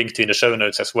will link to in the show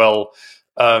notes as well.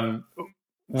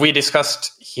 We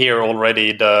discussed here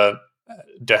already the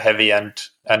heavy and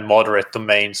moderate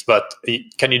domains, but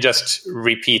can you just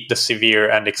repeat the severe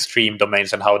and extreme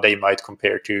domains and how they might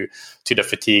compare to the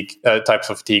fatigue types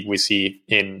of fatigue we see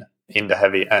in the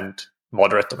heavy and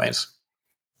moderate domains?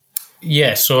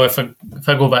 Yeah, so if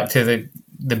I go back to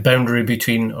the boundary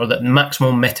between, or the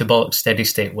maximum metabolic steady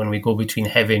state when we go between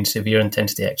heavy and severe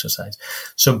intensity exercise.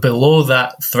 So below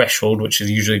that threshold, which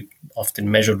is usually often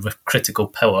measured with critical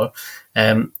power,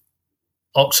 oxidative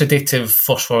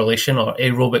phosphorylation or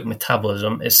aerobic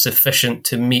metabolism is sufficient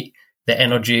to meet the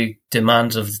energy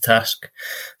demands of the task.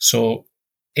 So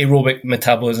aerobic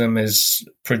metabolism is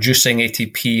producing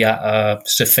ATP at a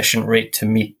sufficient rate to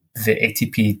meet the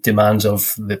ATP demands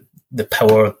of the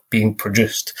power being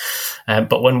produced.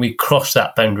 But when we cross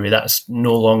that boundary, that's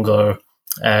no longer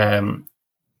the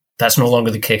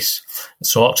case.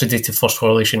 So oxidative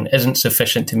phosphorylation isn't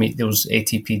sufficient to meet those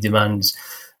ATP demands.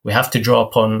 We have to draw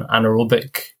upon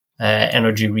anaerobic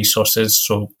energy resources.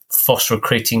 So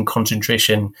phosphocreatine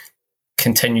concentration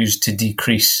continues to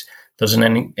decrease. There's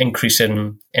an increase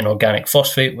in inorganic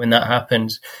phosphate when that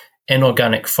happens.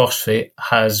 Inorganic phosphate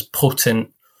has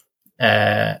potent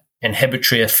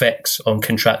inhibitory effects on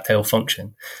contractile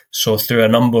function. So through a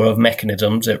number of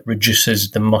mechanisms, it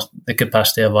reduces the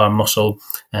capacity of our muscle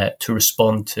to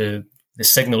respond to the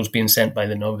signals being sent by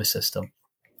the nervous system.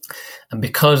 And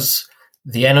because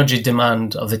the energy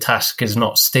demand of the task is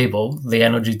not stable, the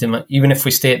energy demand, even if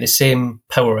we stay at the same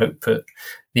power output,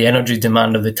 the energy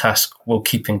demand of the task will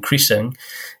keep increasing.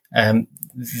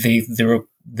 The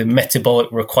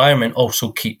metabolic requirement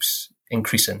also keeps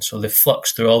increasing. So the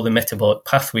flux through all the metabolic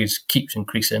pathways keeps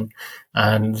increasing.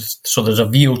 And so there's a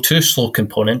VO2 slow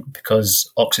component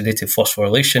because oxidative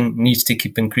phosphorylation needs to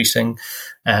keep increasing.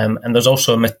 And there's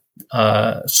also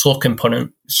a slow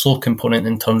component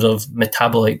in terms of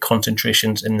metabolite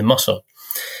concentrations in the muscle.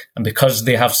 And because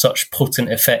they have such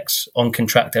potent effects on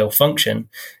contractile function,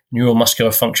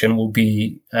 neuromuscular function will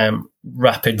be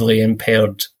rapidly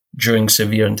impaired during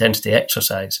severe intensity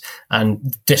exercise,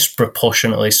 and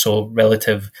disproportionately so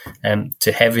relative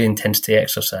to heavy intensity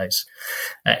exercise.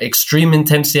 Extreme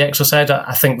intensity exercise,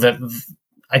 I think that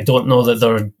I don't know that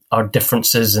there are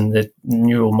differences in the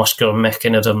neuromuscular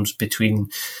mechanisms between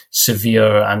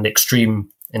severe and extreme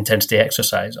intensity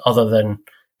exercise, other than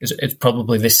it's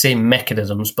probably the same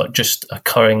mechanisms, but just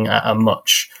occurring at a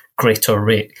much greater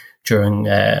rate during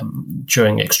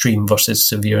extreme versus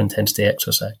severe intensity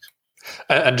exercise.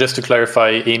 And just to clarify,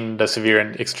 in the severe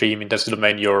and extreme intensity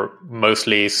domain, you're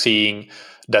mostly seeing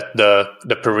that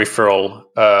the peripheral,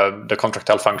 the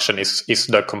contractile function is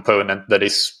the component that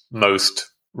is most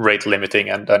rate limiting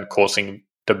and causing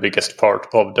the biggest part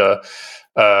of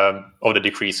the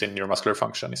decrease in neuromuscular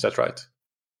function. Is that right?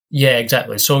 Yeah,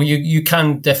 exactly. So you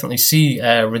can definitely see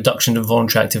a reduction in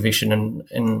voluntary activation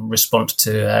in response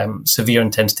to severe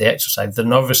intensity exercise. The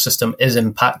nervous system is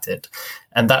impacted.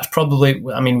 And that's probably,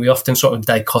 we often sort of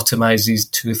dichotomize these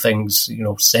two things,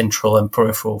 central and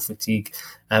peripheral fatigue.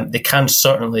 They can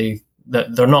certainly,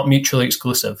 they're not mutually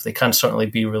exclusive. They can certainly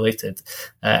be related.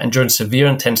 And during severe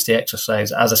intensity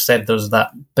exercise, as I said, there's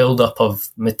that buildup of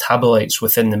metabolites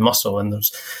within the muscle, and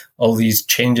there's all these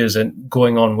changes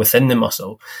going on within the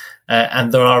muscle.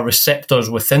 And there are receptors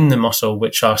within the muscle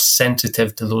which are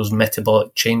sensitive to those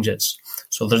metabolic changes.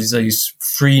 So there's these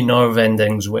free nerve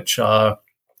endings which are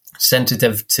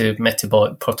sensitive to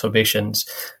metabolic perturbations,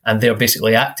 and they're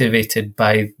basically activated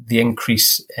by the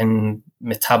increase in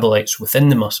metabolites within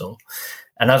the muscle.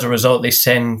 And as a result, they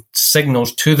send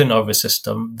signals to the nervous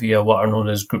system via what are known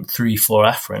as group 3-4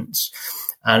 afferents.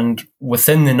 And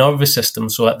within the nervous system,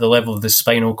 so at the level of the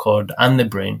spinal cord and the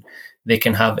brain, they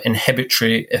can have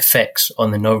inhibitory effects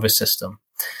on the nervous system.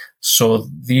 So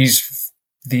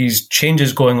these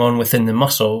changes going on within the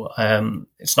muscle,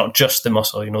 it's not just the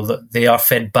muscle, that they are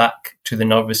fed back to the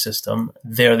nervous system.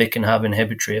 There they can have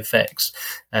inhibitory effects.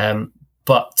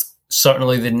 But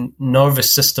certainly the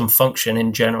nervous system function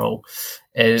in general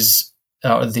is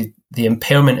the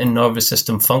impairment in nervous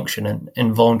system function and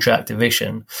involuntary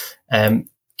activation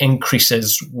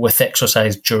increases with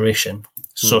exercise duration.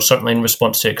 So certainly in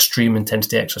response to extreme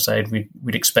intensity exercise,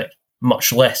 we'd expect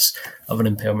much less of an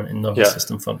impairment in nervous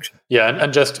system function. Yeah,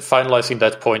 and just finalizing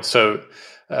that point. So,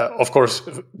 of course,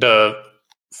 the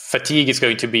fatigue is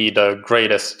going to be the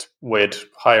greatest with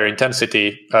higher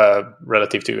intensity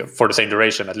relative to, for the same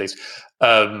duration at least.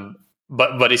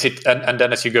 But is it, and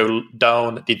then as you go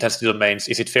down the intensity domains,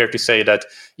 is it fair to say that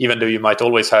even though you might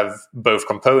always have both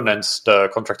components, the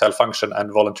contractile function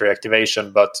and voluntary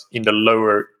activation, but in the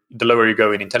lower you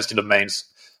go in intensity domains,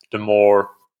 the more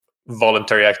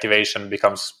voluntary activation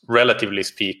becomes, relatively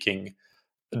speaking,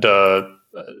 the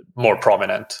more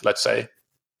prominent, let's say?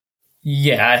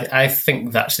 Yeah, I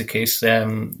think that's the case.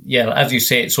 As you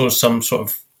say, it's always some sort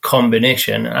of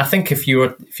combination. And I think if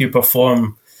you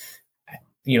perform,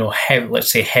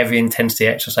 let's say heavy intensity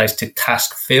exercise to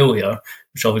task failure,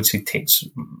 which obviously takes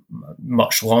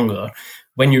much longer,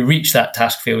 when you reach that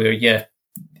task failure,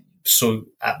 so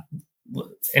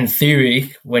in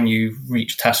theory, when you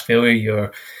reach task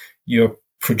failure, you're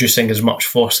producing as much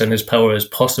force and as power as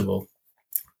possible.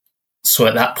 So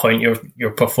at that point, you're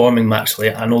performing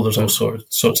maximally. I know there's all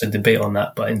sorts of debate on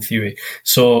that, but in theory,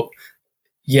 so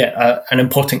an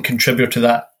important contributor to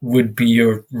that would be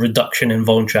your reduction in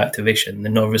voluntary activation, the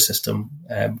nervous system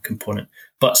component.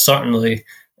 But certainly,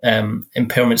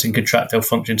 impairments in contractile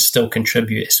function still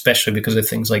contribute, especially because of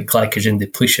things like glycogen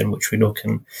depletion, which we know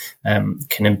can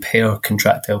impair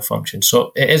contractile function.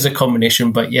 So it is a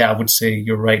combination, but I would say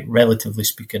you're right. Relatively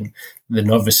speaking, the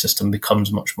nervous system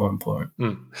becomes much more important.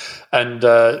 And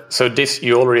so this,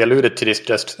 you already alluded to this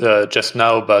just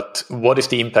now, but what is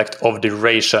the impact of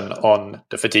duration on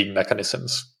the fatigue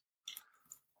mechanisms?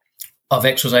 Of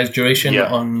exercise duration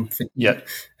on fatigue?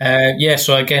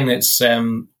 So again, it's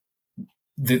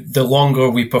the longer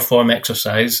we perform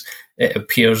exercise, it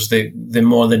appears the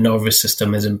more the nervous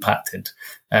system is impacted.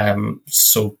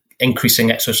 So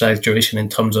increasing exercise duration in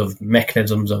terms of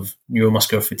mechanisms of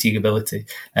neuromuscular fatigability,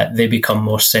 they become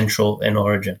more central in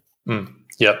origin. And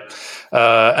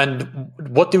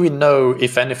what do we know,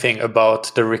 if anything,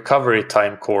 about the recovery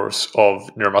time course of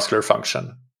neuromuscular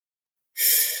function?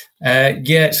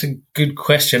 It's a good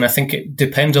question. I think it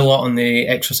depends a lot on the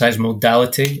exercise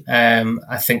modality.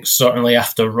 I think certainly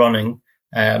after running,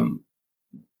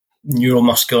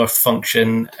 neuromuscular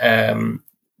function,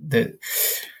 it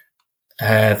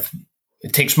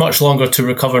takes much longer to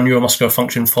recover neuromuscular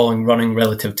function following running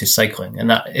relative to cycling. And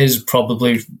that is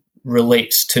probably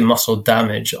relates to muscle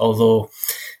damage, although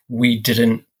we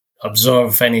didn't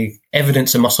observe any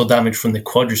evidence of muscle damage from the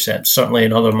quadriceps. Certainly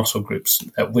in other muscle groups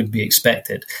that would be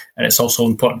expected. And it's also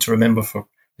important to remember for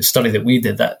the study that we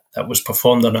did that was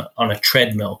performed on a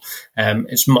treadmill.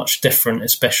 It's much different,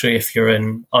 especially if you're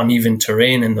in uneven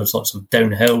terrain and there's lots of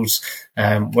downhills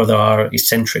where there are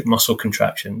eccentric muscle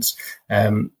contractions,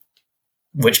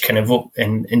 which can evoke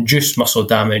and induce muscle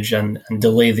damage and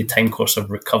delay the time course of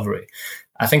recovery.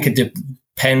 I think it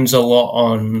depends a lot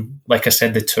on, like I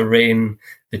said, the terrain,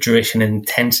 the duration and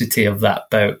intensity of that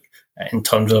bout in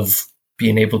terms of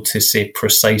being able to say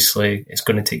precisely it's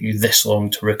going to take you this long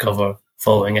to recover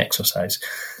following exercise.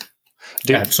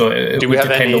 Do we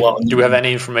have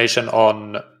any information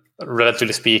on,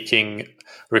 relatively speaking,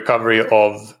 recovery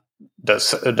of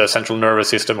the central nervous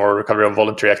system or recovery of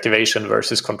voluntary activation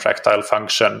versus contractile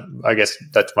function? I guess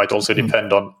that might also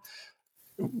depend on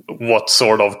what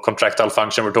sort of contractile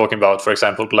function we're talking about. For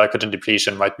example, glycogen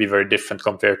depletion might be very different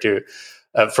compared to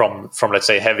from let's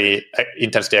say heavy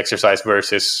intensity exercise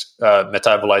versus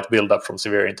metabolite buildup from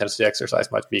severe intensity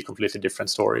exercise might be completely different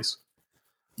stories.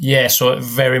 So it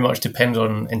very much depends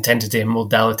on intensity and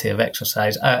modality of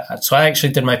exercise. So I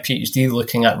actually did my PhD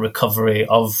looking at recovery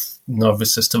of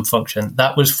nervous system function.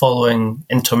 That was following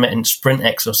intermittent sprint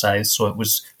exercise, so it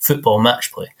was football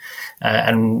match play.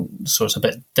 And so it's a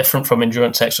bit different from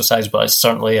endurance exercise, but it's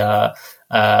certainly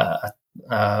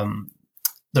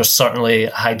there's certainly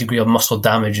a high degree of muscle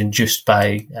damage induced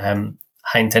by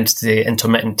high intensity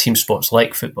intermittent team sports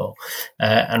like football.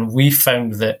 And we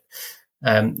found that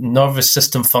nervous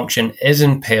system function is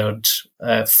impaired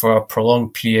for a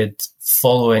prolonged period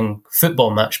following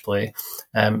football match play.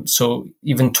 So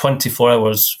even 24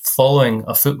 hours following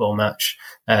a football match,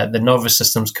 the nervous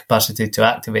system's capacity to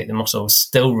activate the muscle is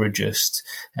still reduced,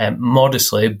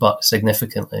 modestly but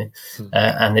significantly.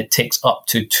 And it takes up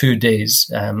to 2 days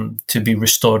to be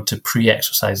restored to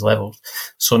pre-exercise levels.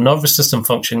 So nervous system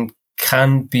function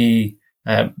can be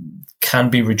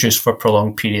reduced for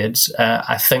prolonged periods.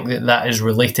 I think that is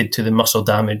related to the muscle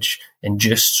damage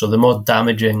induced. So the more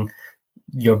damaging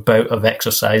your bout of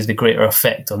exercise, the greater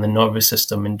effect on the nervous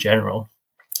system in general.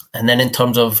 And then in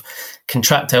terms of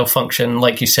contractile function,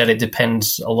 like you said, it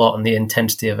depends a lot on the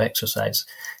intensity of exercise.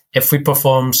 If we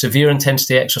perform severe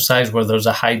intensity exercise where there's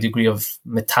a high degree of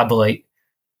metabolite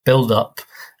buildup,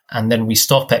 and then we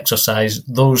stop exercise,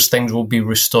 those things will be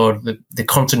restored. The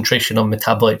concentration of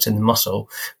metabolites in the muscle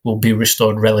will be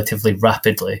restored relatively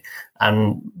rapidly.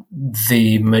 And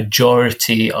the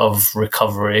majority of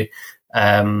recovery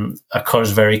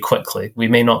occurs very quickly. We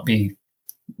may not be,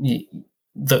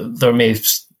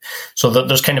 so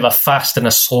there's kind of a fast and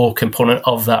a slow component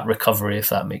of that recovery, if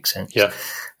that makes sense. Yeah.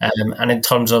 And in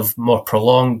terms of more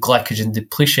prolonged glycogen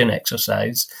depletion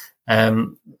exercise,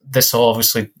 this will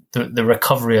obviously, the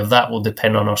recovery of that will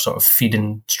depend on our sort of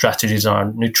feeding strategies, our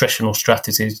nutritional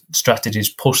strategies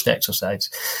post-exercise.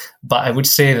 But I would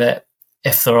say that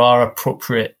if there are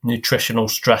appropriate nutritional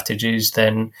strategies,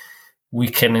 then we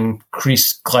can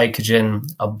increase glycogen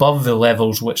above the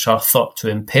levels which are thought to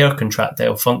impair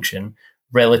contractile function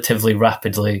relatively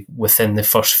rapidly within the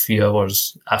first few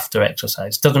hours after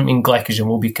exercise. Doesn't mean glycogen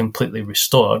will be completely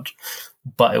restored,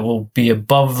 but it will be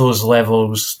above those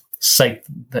levels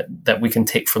that we can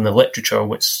take from the literature,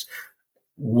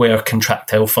 where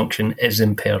contractile function is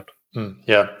impaired.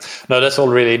 Yeah, no, that's all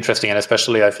really interesting, and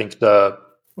especially I think the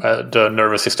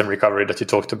nervous system recovery that you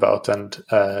talked about and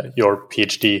your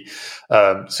PhD,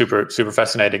 super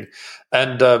fascinating.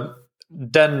 And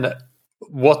then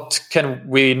what do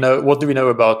we know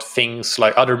about things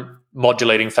like other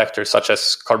modulating factors such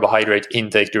as carbohydrate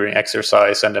intake during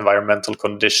exercise and environmental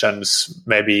conditions?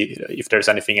 Maybe if there's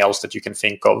anything else that you can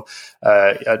think of,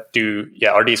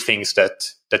 are these things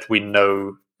that we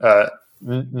know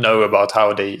about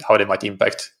how they might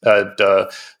impact the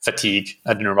fatigue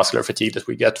and neuromuscular fatigue that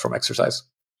we get from exercise?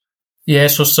 Yeah,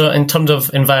 so in terms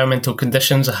of environmental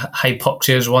conditions,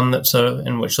 hypoxia is one that's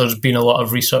in which there's been a lot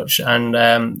of research, and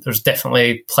there's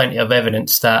definitely plenty of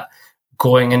evidence that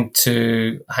going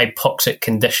into hypoxic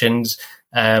conditions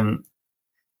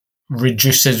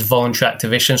reduces voluntary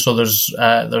activation. So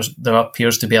there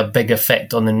appears to be a big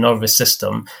effect on the nervous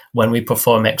system when we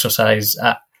perform exercise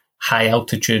at high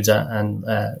altitudes and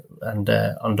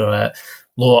under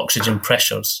low oxygen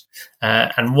pressures.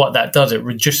 And what that does, it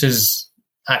reduces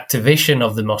activation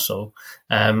of the muscle,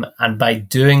 and by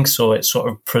doing so, it sort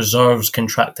of preserves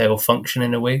contractile function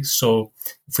in a way. So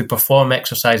if we perform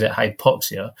exercise at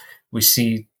hypoxia, we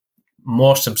see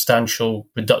more substantial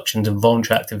reductions in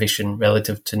voluntary activation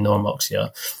relative to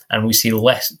normoxia, and we see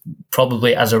less,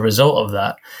 probably as a result of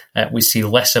that, we see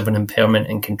less of an impairment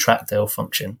in contractile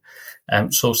function.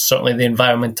 So certainly the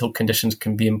environmental conditions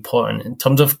can be important. In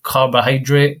terms of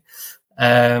carbohydrate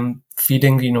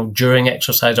feeding, during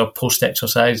exercise or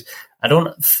post-exercise, I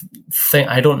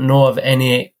don't know of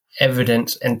any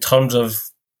evidence in terms of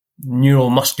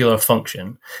neuromuscular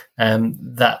function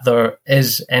that there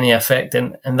is any effect,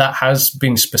 and that has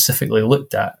been specifically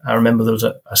looked at. I remember there was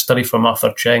a study from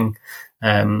Arthur Cheng,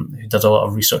 who does a lot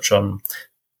of research on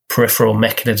peripheral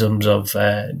mechanisms of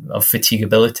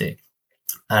fatigability,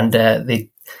 and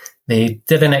they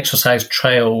did an exercise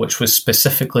trial which was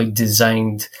specifically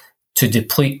designed to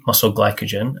deplete muscle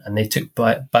glycogen, and they took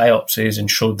biopsies and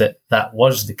showed that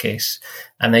was the case.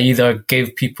 And they either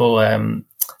gave people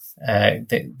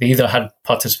they either had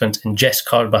participants ingest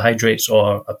carbohydrates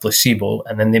or a placebo,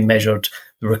 and then they measured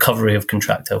the recovery of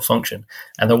contractile function.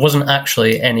 And there wasn't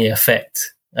actually any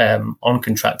effect on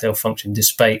contractile function,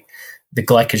 despite the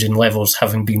glycogen levels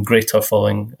having been greater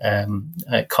following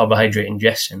carbohydrate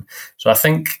ingestion. So I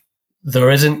think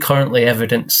there isn't currently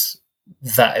evidence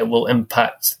that it will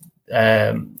impact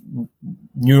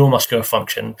neuromuscular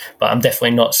function, but I'm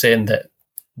definitely not saying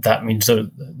that means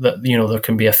that there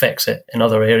can be effects in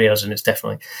other areas, and it's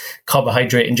definitely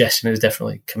carbohydrate ingestion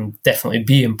can definitely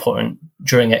be important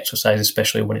during exercise,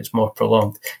 especially when it's more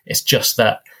prolonged. It's just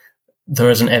that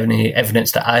there isn't any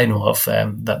evidence that I know of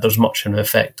that there's much of an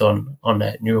effect on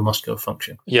neuromuscular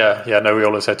function. Yeah. No, we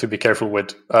always have to be careful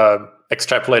with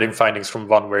extrapolating findings from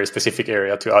one very specific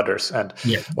area to others. And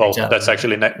exactly. That's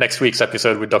actually next week's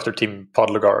episode with Dr. Tim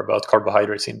Podlegar about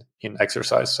carbohydrates in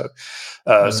exercise.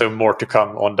 So more to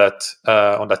come on that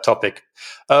topic.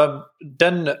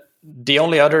 Then the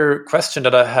only other question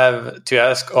that I have to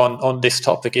ask on this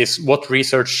topic is, what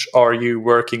research are you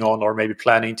working on or maybe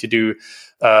planning to do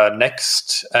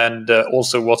next, and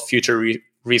also what future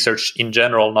research in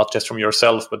general, not just from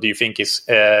yourself, but do you think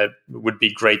would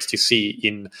be great to see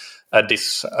in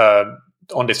this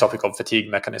on this topic of fatigue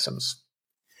mechanisms?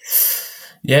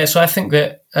 Yeah, so I think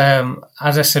that,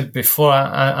 as I said before,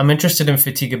 I'm interested in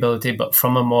fatigability, but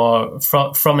from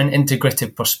an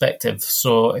integrative perspective.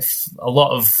 So if a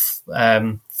lot of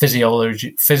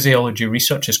physiology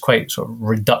research is quite sort of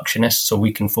reductionist, so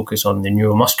we can focus on the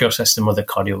neuromuscular system or the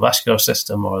cardiovascular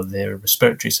system or the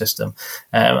respiratory system.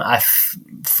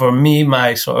 For me,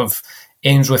 my sort of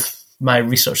aims with my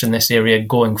research in this area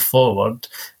going forward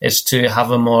is to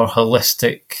have a more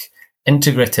holistic,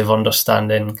 integrative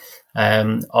understanding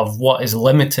of what is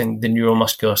limiting the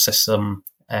neuromuscular system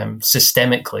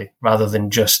systemically, rather than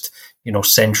just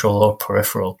central or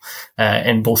peripheral,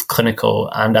 in both clinical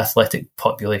and athletic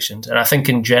populations. And I think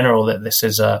in general that this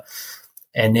is an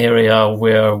area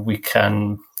where we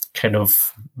can kind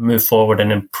of move forward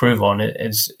and improve on it,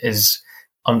 is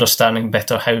understanding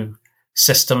better how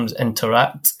systems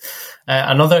interact.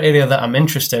 Another area that I'm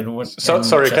interested in.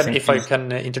 If I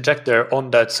can interject there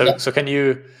on that. So can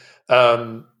you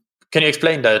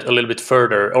explain that a little bit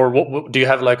further, or what do you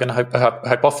have like a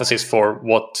hypothesis for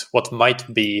what might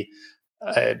be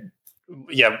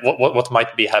what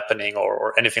might be happening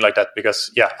or anything like that?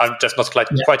 Because I'm just not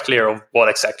quite clear of what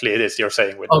exactly it is you're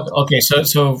saying with that. Okay, so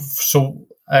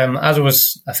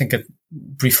as I think I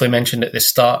briefly mentioned at the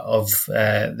start of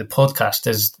the podcast,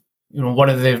 is one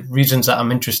of the reasons that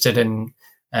I'm interested in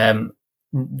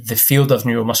the field of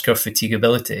neuromuscular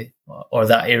fatigability, or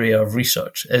that area of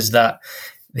research, is that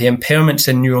the impairments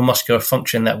in neuromuscular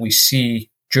function that we see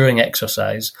during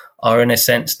exercise are, in a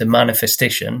sense, the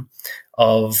manifestation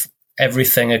of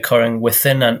everything occurring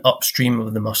within and upstream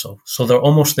of the muscle. So they're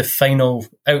almost the final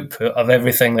output of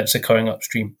everything that's occurring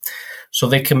upstream. So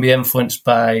they can be influenced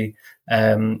by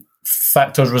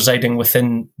factors residing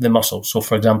within the muscle. So,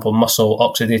 for example, muscle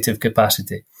oxidative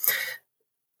capacity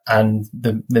and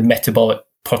the metabolic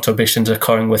perturbations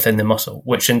occurring within the muscle,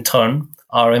 which in turn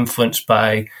are influenced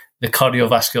by the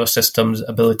cardiovascular system's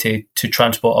ability to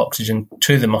transport oxygen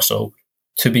to the muscle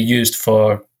to be used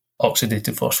for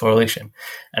oxidative phosphorylation.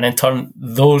 And in turn,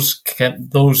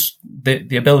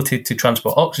 the ability to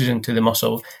transport oxygen to the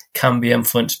muscle can be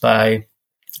influenced by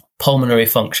pulmonary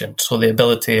function, so the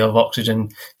ability of oxygen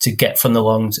to get from the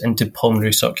lungs into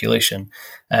pulmonary circulation,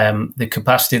 the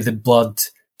capacity of the blood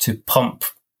to pump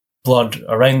blood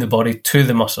around the body to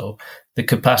the muscle, the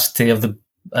capacity of the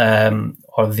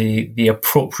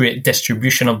appropriate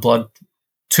distribution of blood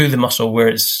to the muscle where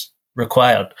it's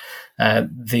required,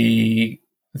 the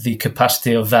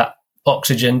capacity of that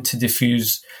oxygen to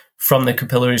diffuse from the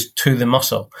capillaries to the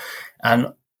muscle.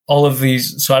 And all of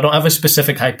these, so I don't have a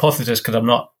specific hypothesis because I'm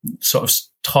not sort of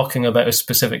talking about a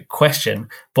specific question,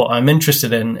 but I'm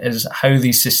interested in is how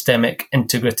these systemic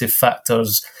integrative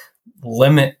factors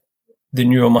limit the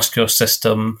neuromuscular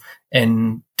system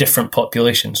in different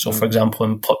populations. So, for example,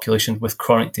 in populations with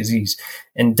chronic disease,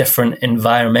 in different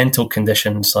environmental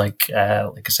conditions, like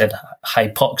I said,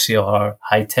 hypoxia or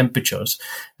high temperatures,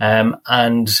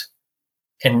 and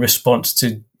in response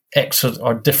to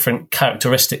or different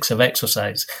characteristics of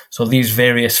exercise. So these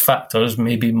various factors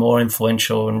may be more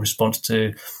influential in response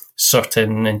to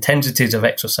certain intensities of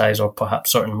exercise or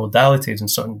perhaps certain modalities and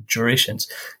certain durations.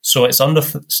 So it's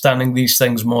understanding these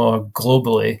things more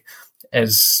globally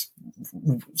is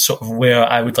sort of where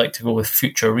I would like to go with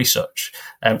future research.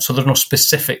 So there's no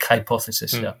specific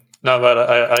hypothesis yet. No, but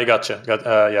I gotcha.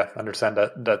 Understand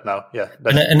that now. Yeah.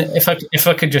 And if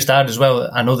I could just add as well,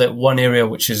 I know that one area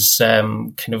which is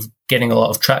kind of getting a lot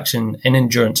of traction in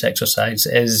endurance exercise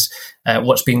is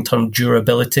what's being termed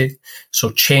durability.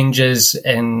 So changes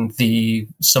in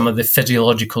some of the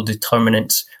physiological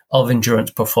determinants of endurance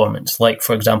performance, like,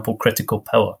 for example, critical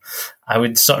power. I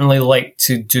would certainly like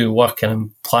to do work, and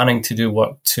I'm planning to do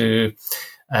work to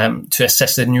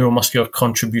assess the neuromuscular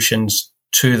contributions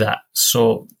to that.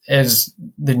 So is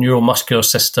the neuromuscular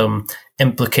system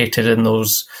implicated in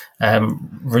those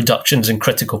reductions in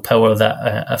critical power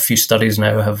that a few studies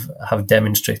now have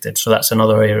demonstrated? So that's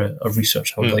another area of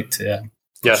research I would like to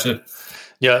pursue.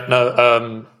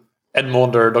 Ed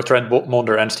Maunder, Dr. Ed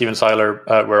Maunder and Steven Seiler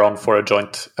were on for a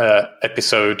joint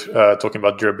episode talking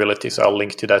about durability, so I'll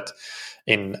link to that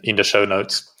in the show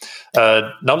notes.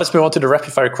 Now let's move on to the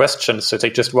rapid fire questions. So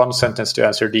take just one sentence to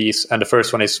answer these. And the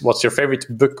first one is, what's your favorite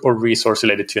book or resource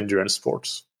related to endurance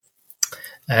sports?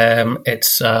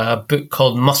 It's a book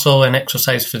called Muscle and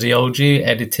Exercise Physiology,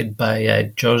 edited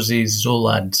by Jerzy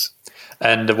Zolads.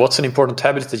 And what's an important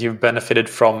habit that you've benefited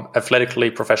from athletically,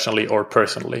 professionally, or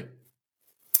personally?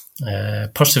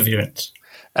 Perseverance.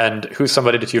 And who's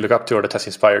somebody that you look up to or that has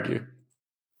inspired you?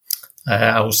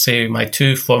 I will say my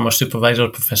two former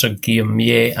supervisors, Professor Guillaume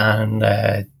Millet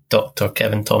and Dr.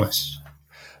 Kevin Thomas.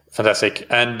 Fantastic.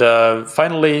 And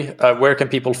finally, where can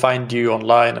people find you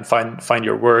online and find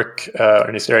your work?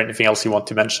 And is there anything else you want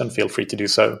to mention? Feel free to do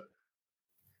so.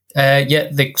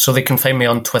 So they can find me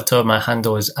on Twitter. My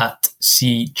handle is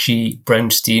 @CG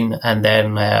Brownstein, and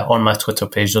then on my Twitter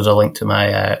page there's a link to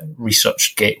my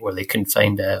ResearchGate where they can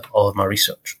find all of my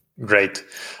research. Great.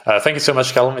 Thank you so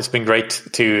much, Callum. It's been great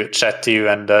to chat to you,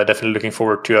 and definitely looking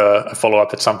forward to a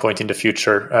follow-up at some point in the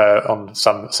future on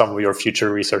some of your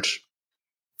future research.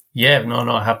 Yeah,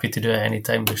 no, happy to do it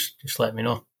anytime. Just let me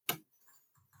know.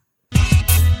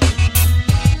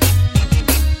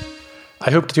 I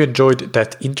hope that you enjoyed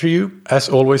that interview. As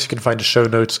always, you can find the show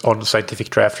notes on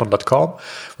scientifictriathlon.com,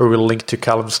 where we'll link to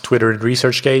Callum's Twitter and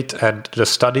ResearchGate and the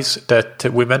studies that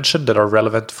we mentioned that are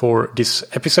relevant for this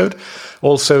episode.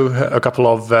 Also, a couple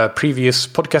of previous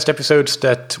podcast episodes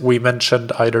that we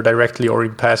mentioned either directly or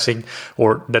in passing,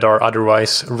 or that are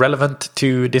otherwise relevant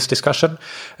to this discussion,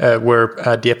 were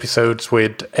the episodes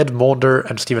with Ed Maunder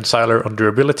and Steven Seiler on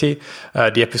durability,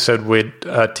 the episode with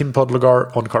Tim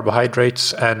Podlogar on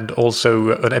carbohydrates, and also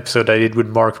also an episode I did with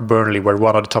Mark Burnley, where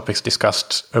one of the topics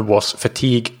discussed was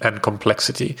fatigue and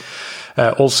complexity.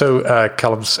 Also,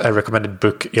 Callum's recommended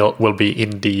book will be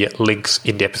in the links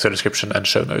in the episode description and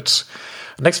show notes.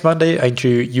 Next Monday, I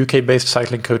interview UK-based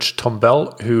cycling coach Tom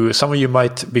Bell, who some of you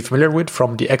might be familiar with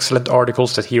from the excellent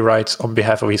articles that he writes on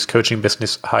behalf of his coaching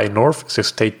business High North, so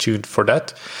stay tuned for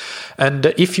that. And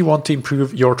if you want to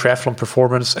improve your triathlon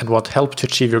performance and want help to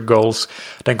achieve your goals,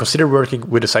 then consider working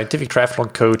with a scientific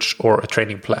triathlon coach or a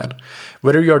training plan.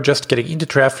 Whether you are just getting into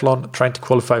triathlon, trying to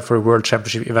qualify for a world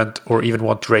championship event, or even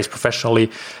want to race professionally,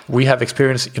 we have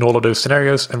experience in all of those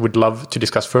scenarios and would love to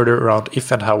discuss further around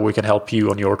if and how we can help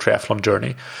you on your triathlon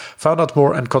journey. Find out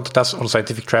more and contact us on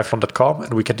scientifictriathlon.com,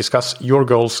 and we can discuss your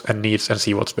goals and needs and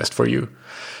see what's best for you.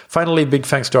 Finally, big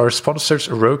thanks to our sponsors,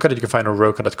 Roka, that you can find on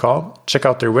Roka.com. Check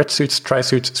out their wetsuits,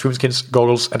 tri-suits, swimskins,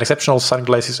 goggles, and exceptional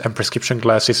sunglasses and prescription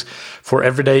glasses for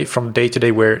everyday from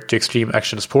day-to-day wear to extreme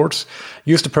action sports.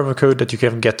 Use the promo code that you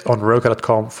can get on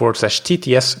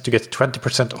Roka.com/TTS to get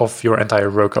 20% off your entire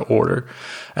Roka order.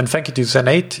 And thank you to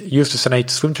Zen8. Use the Zen8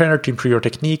 swim trainer to improve your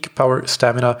technique, power,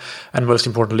 stamina, and most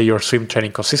importantly, your swim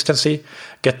training consistency.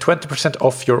 Get 20%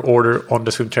 off your order on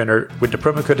the swim trainer with the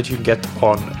promo code that you can get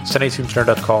on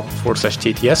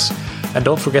zen8swimtrainer.com/TTS. And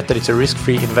don't forget that it's a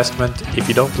risk-free investment. If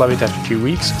you don't love it after 2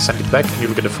 weeks, send it back and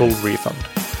you'll get a full refund.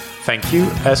 Thank you,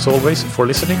 as always, for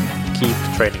listening. Keep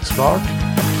training smart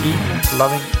and keep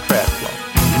loving triathlon.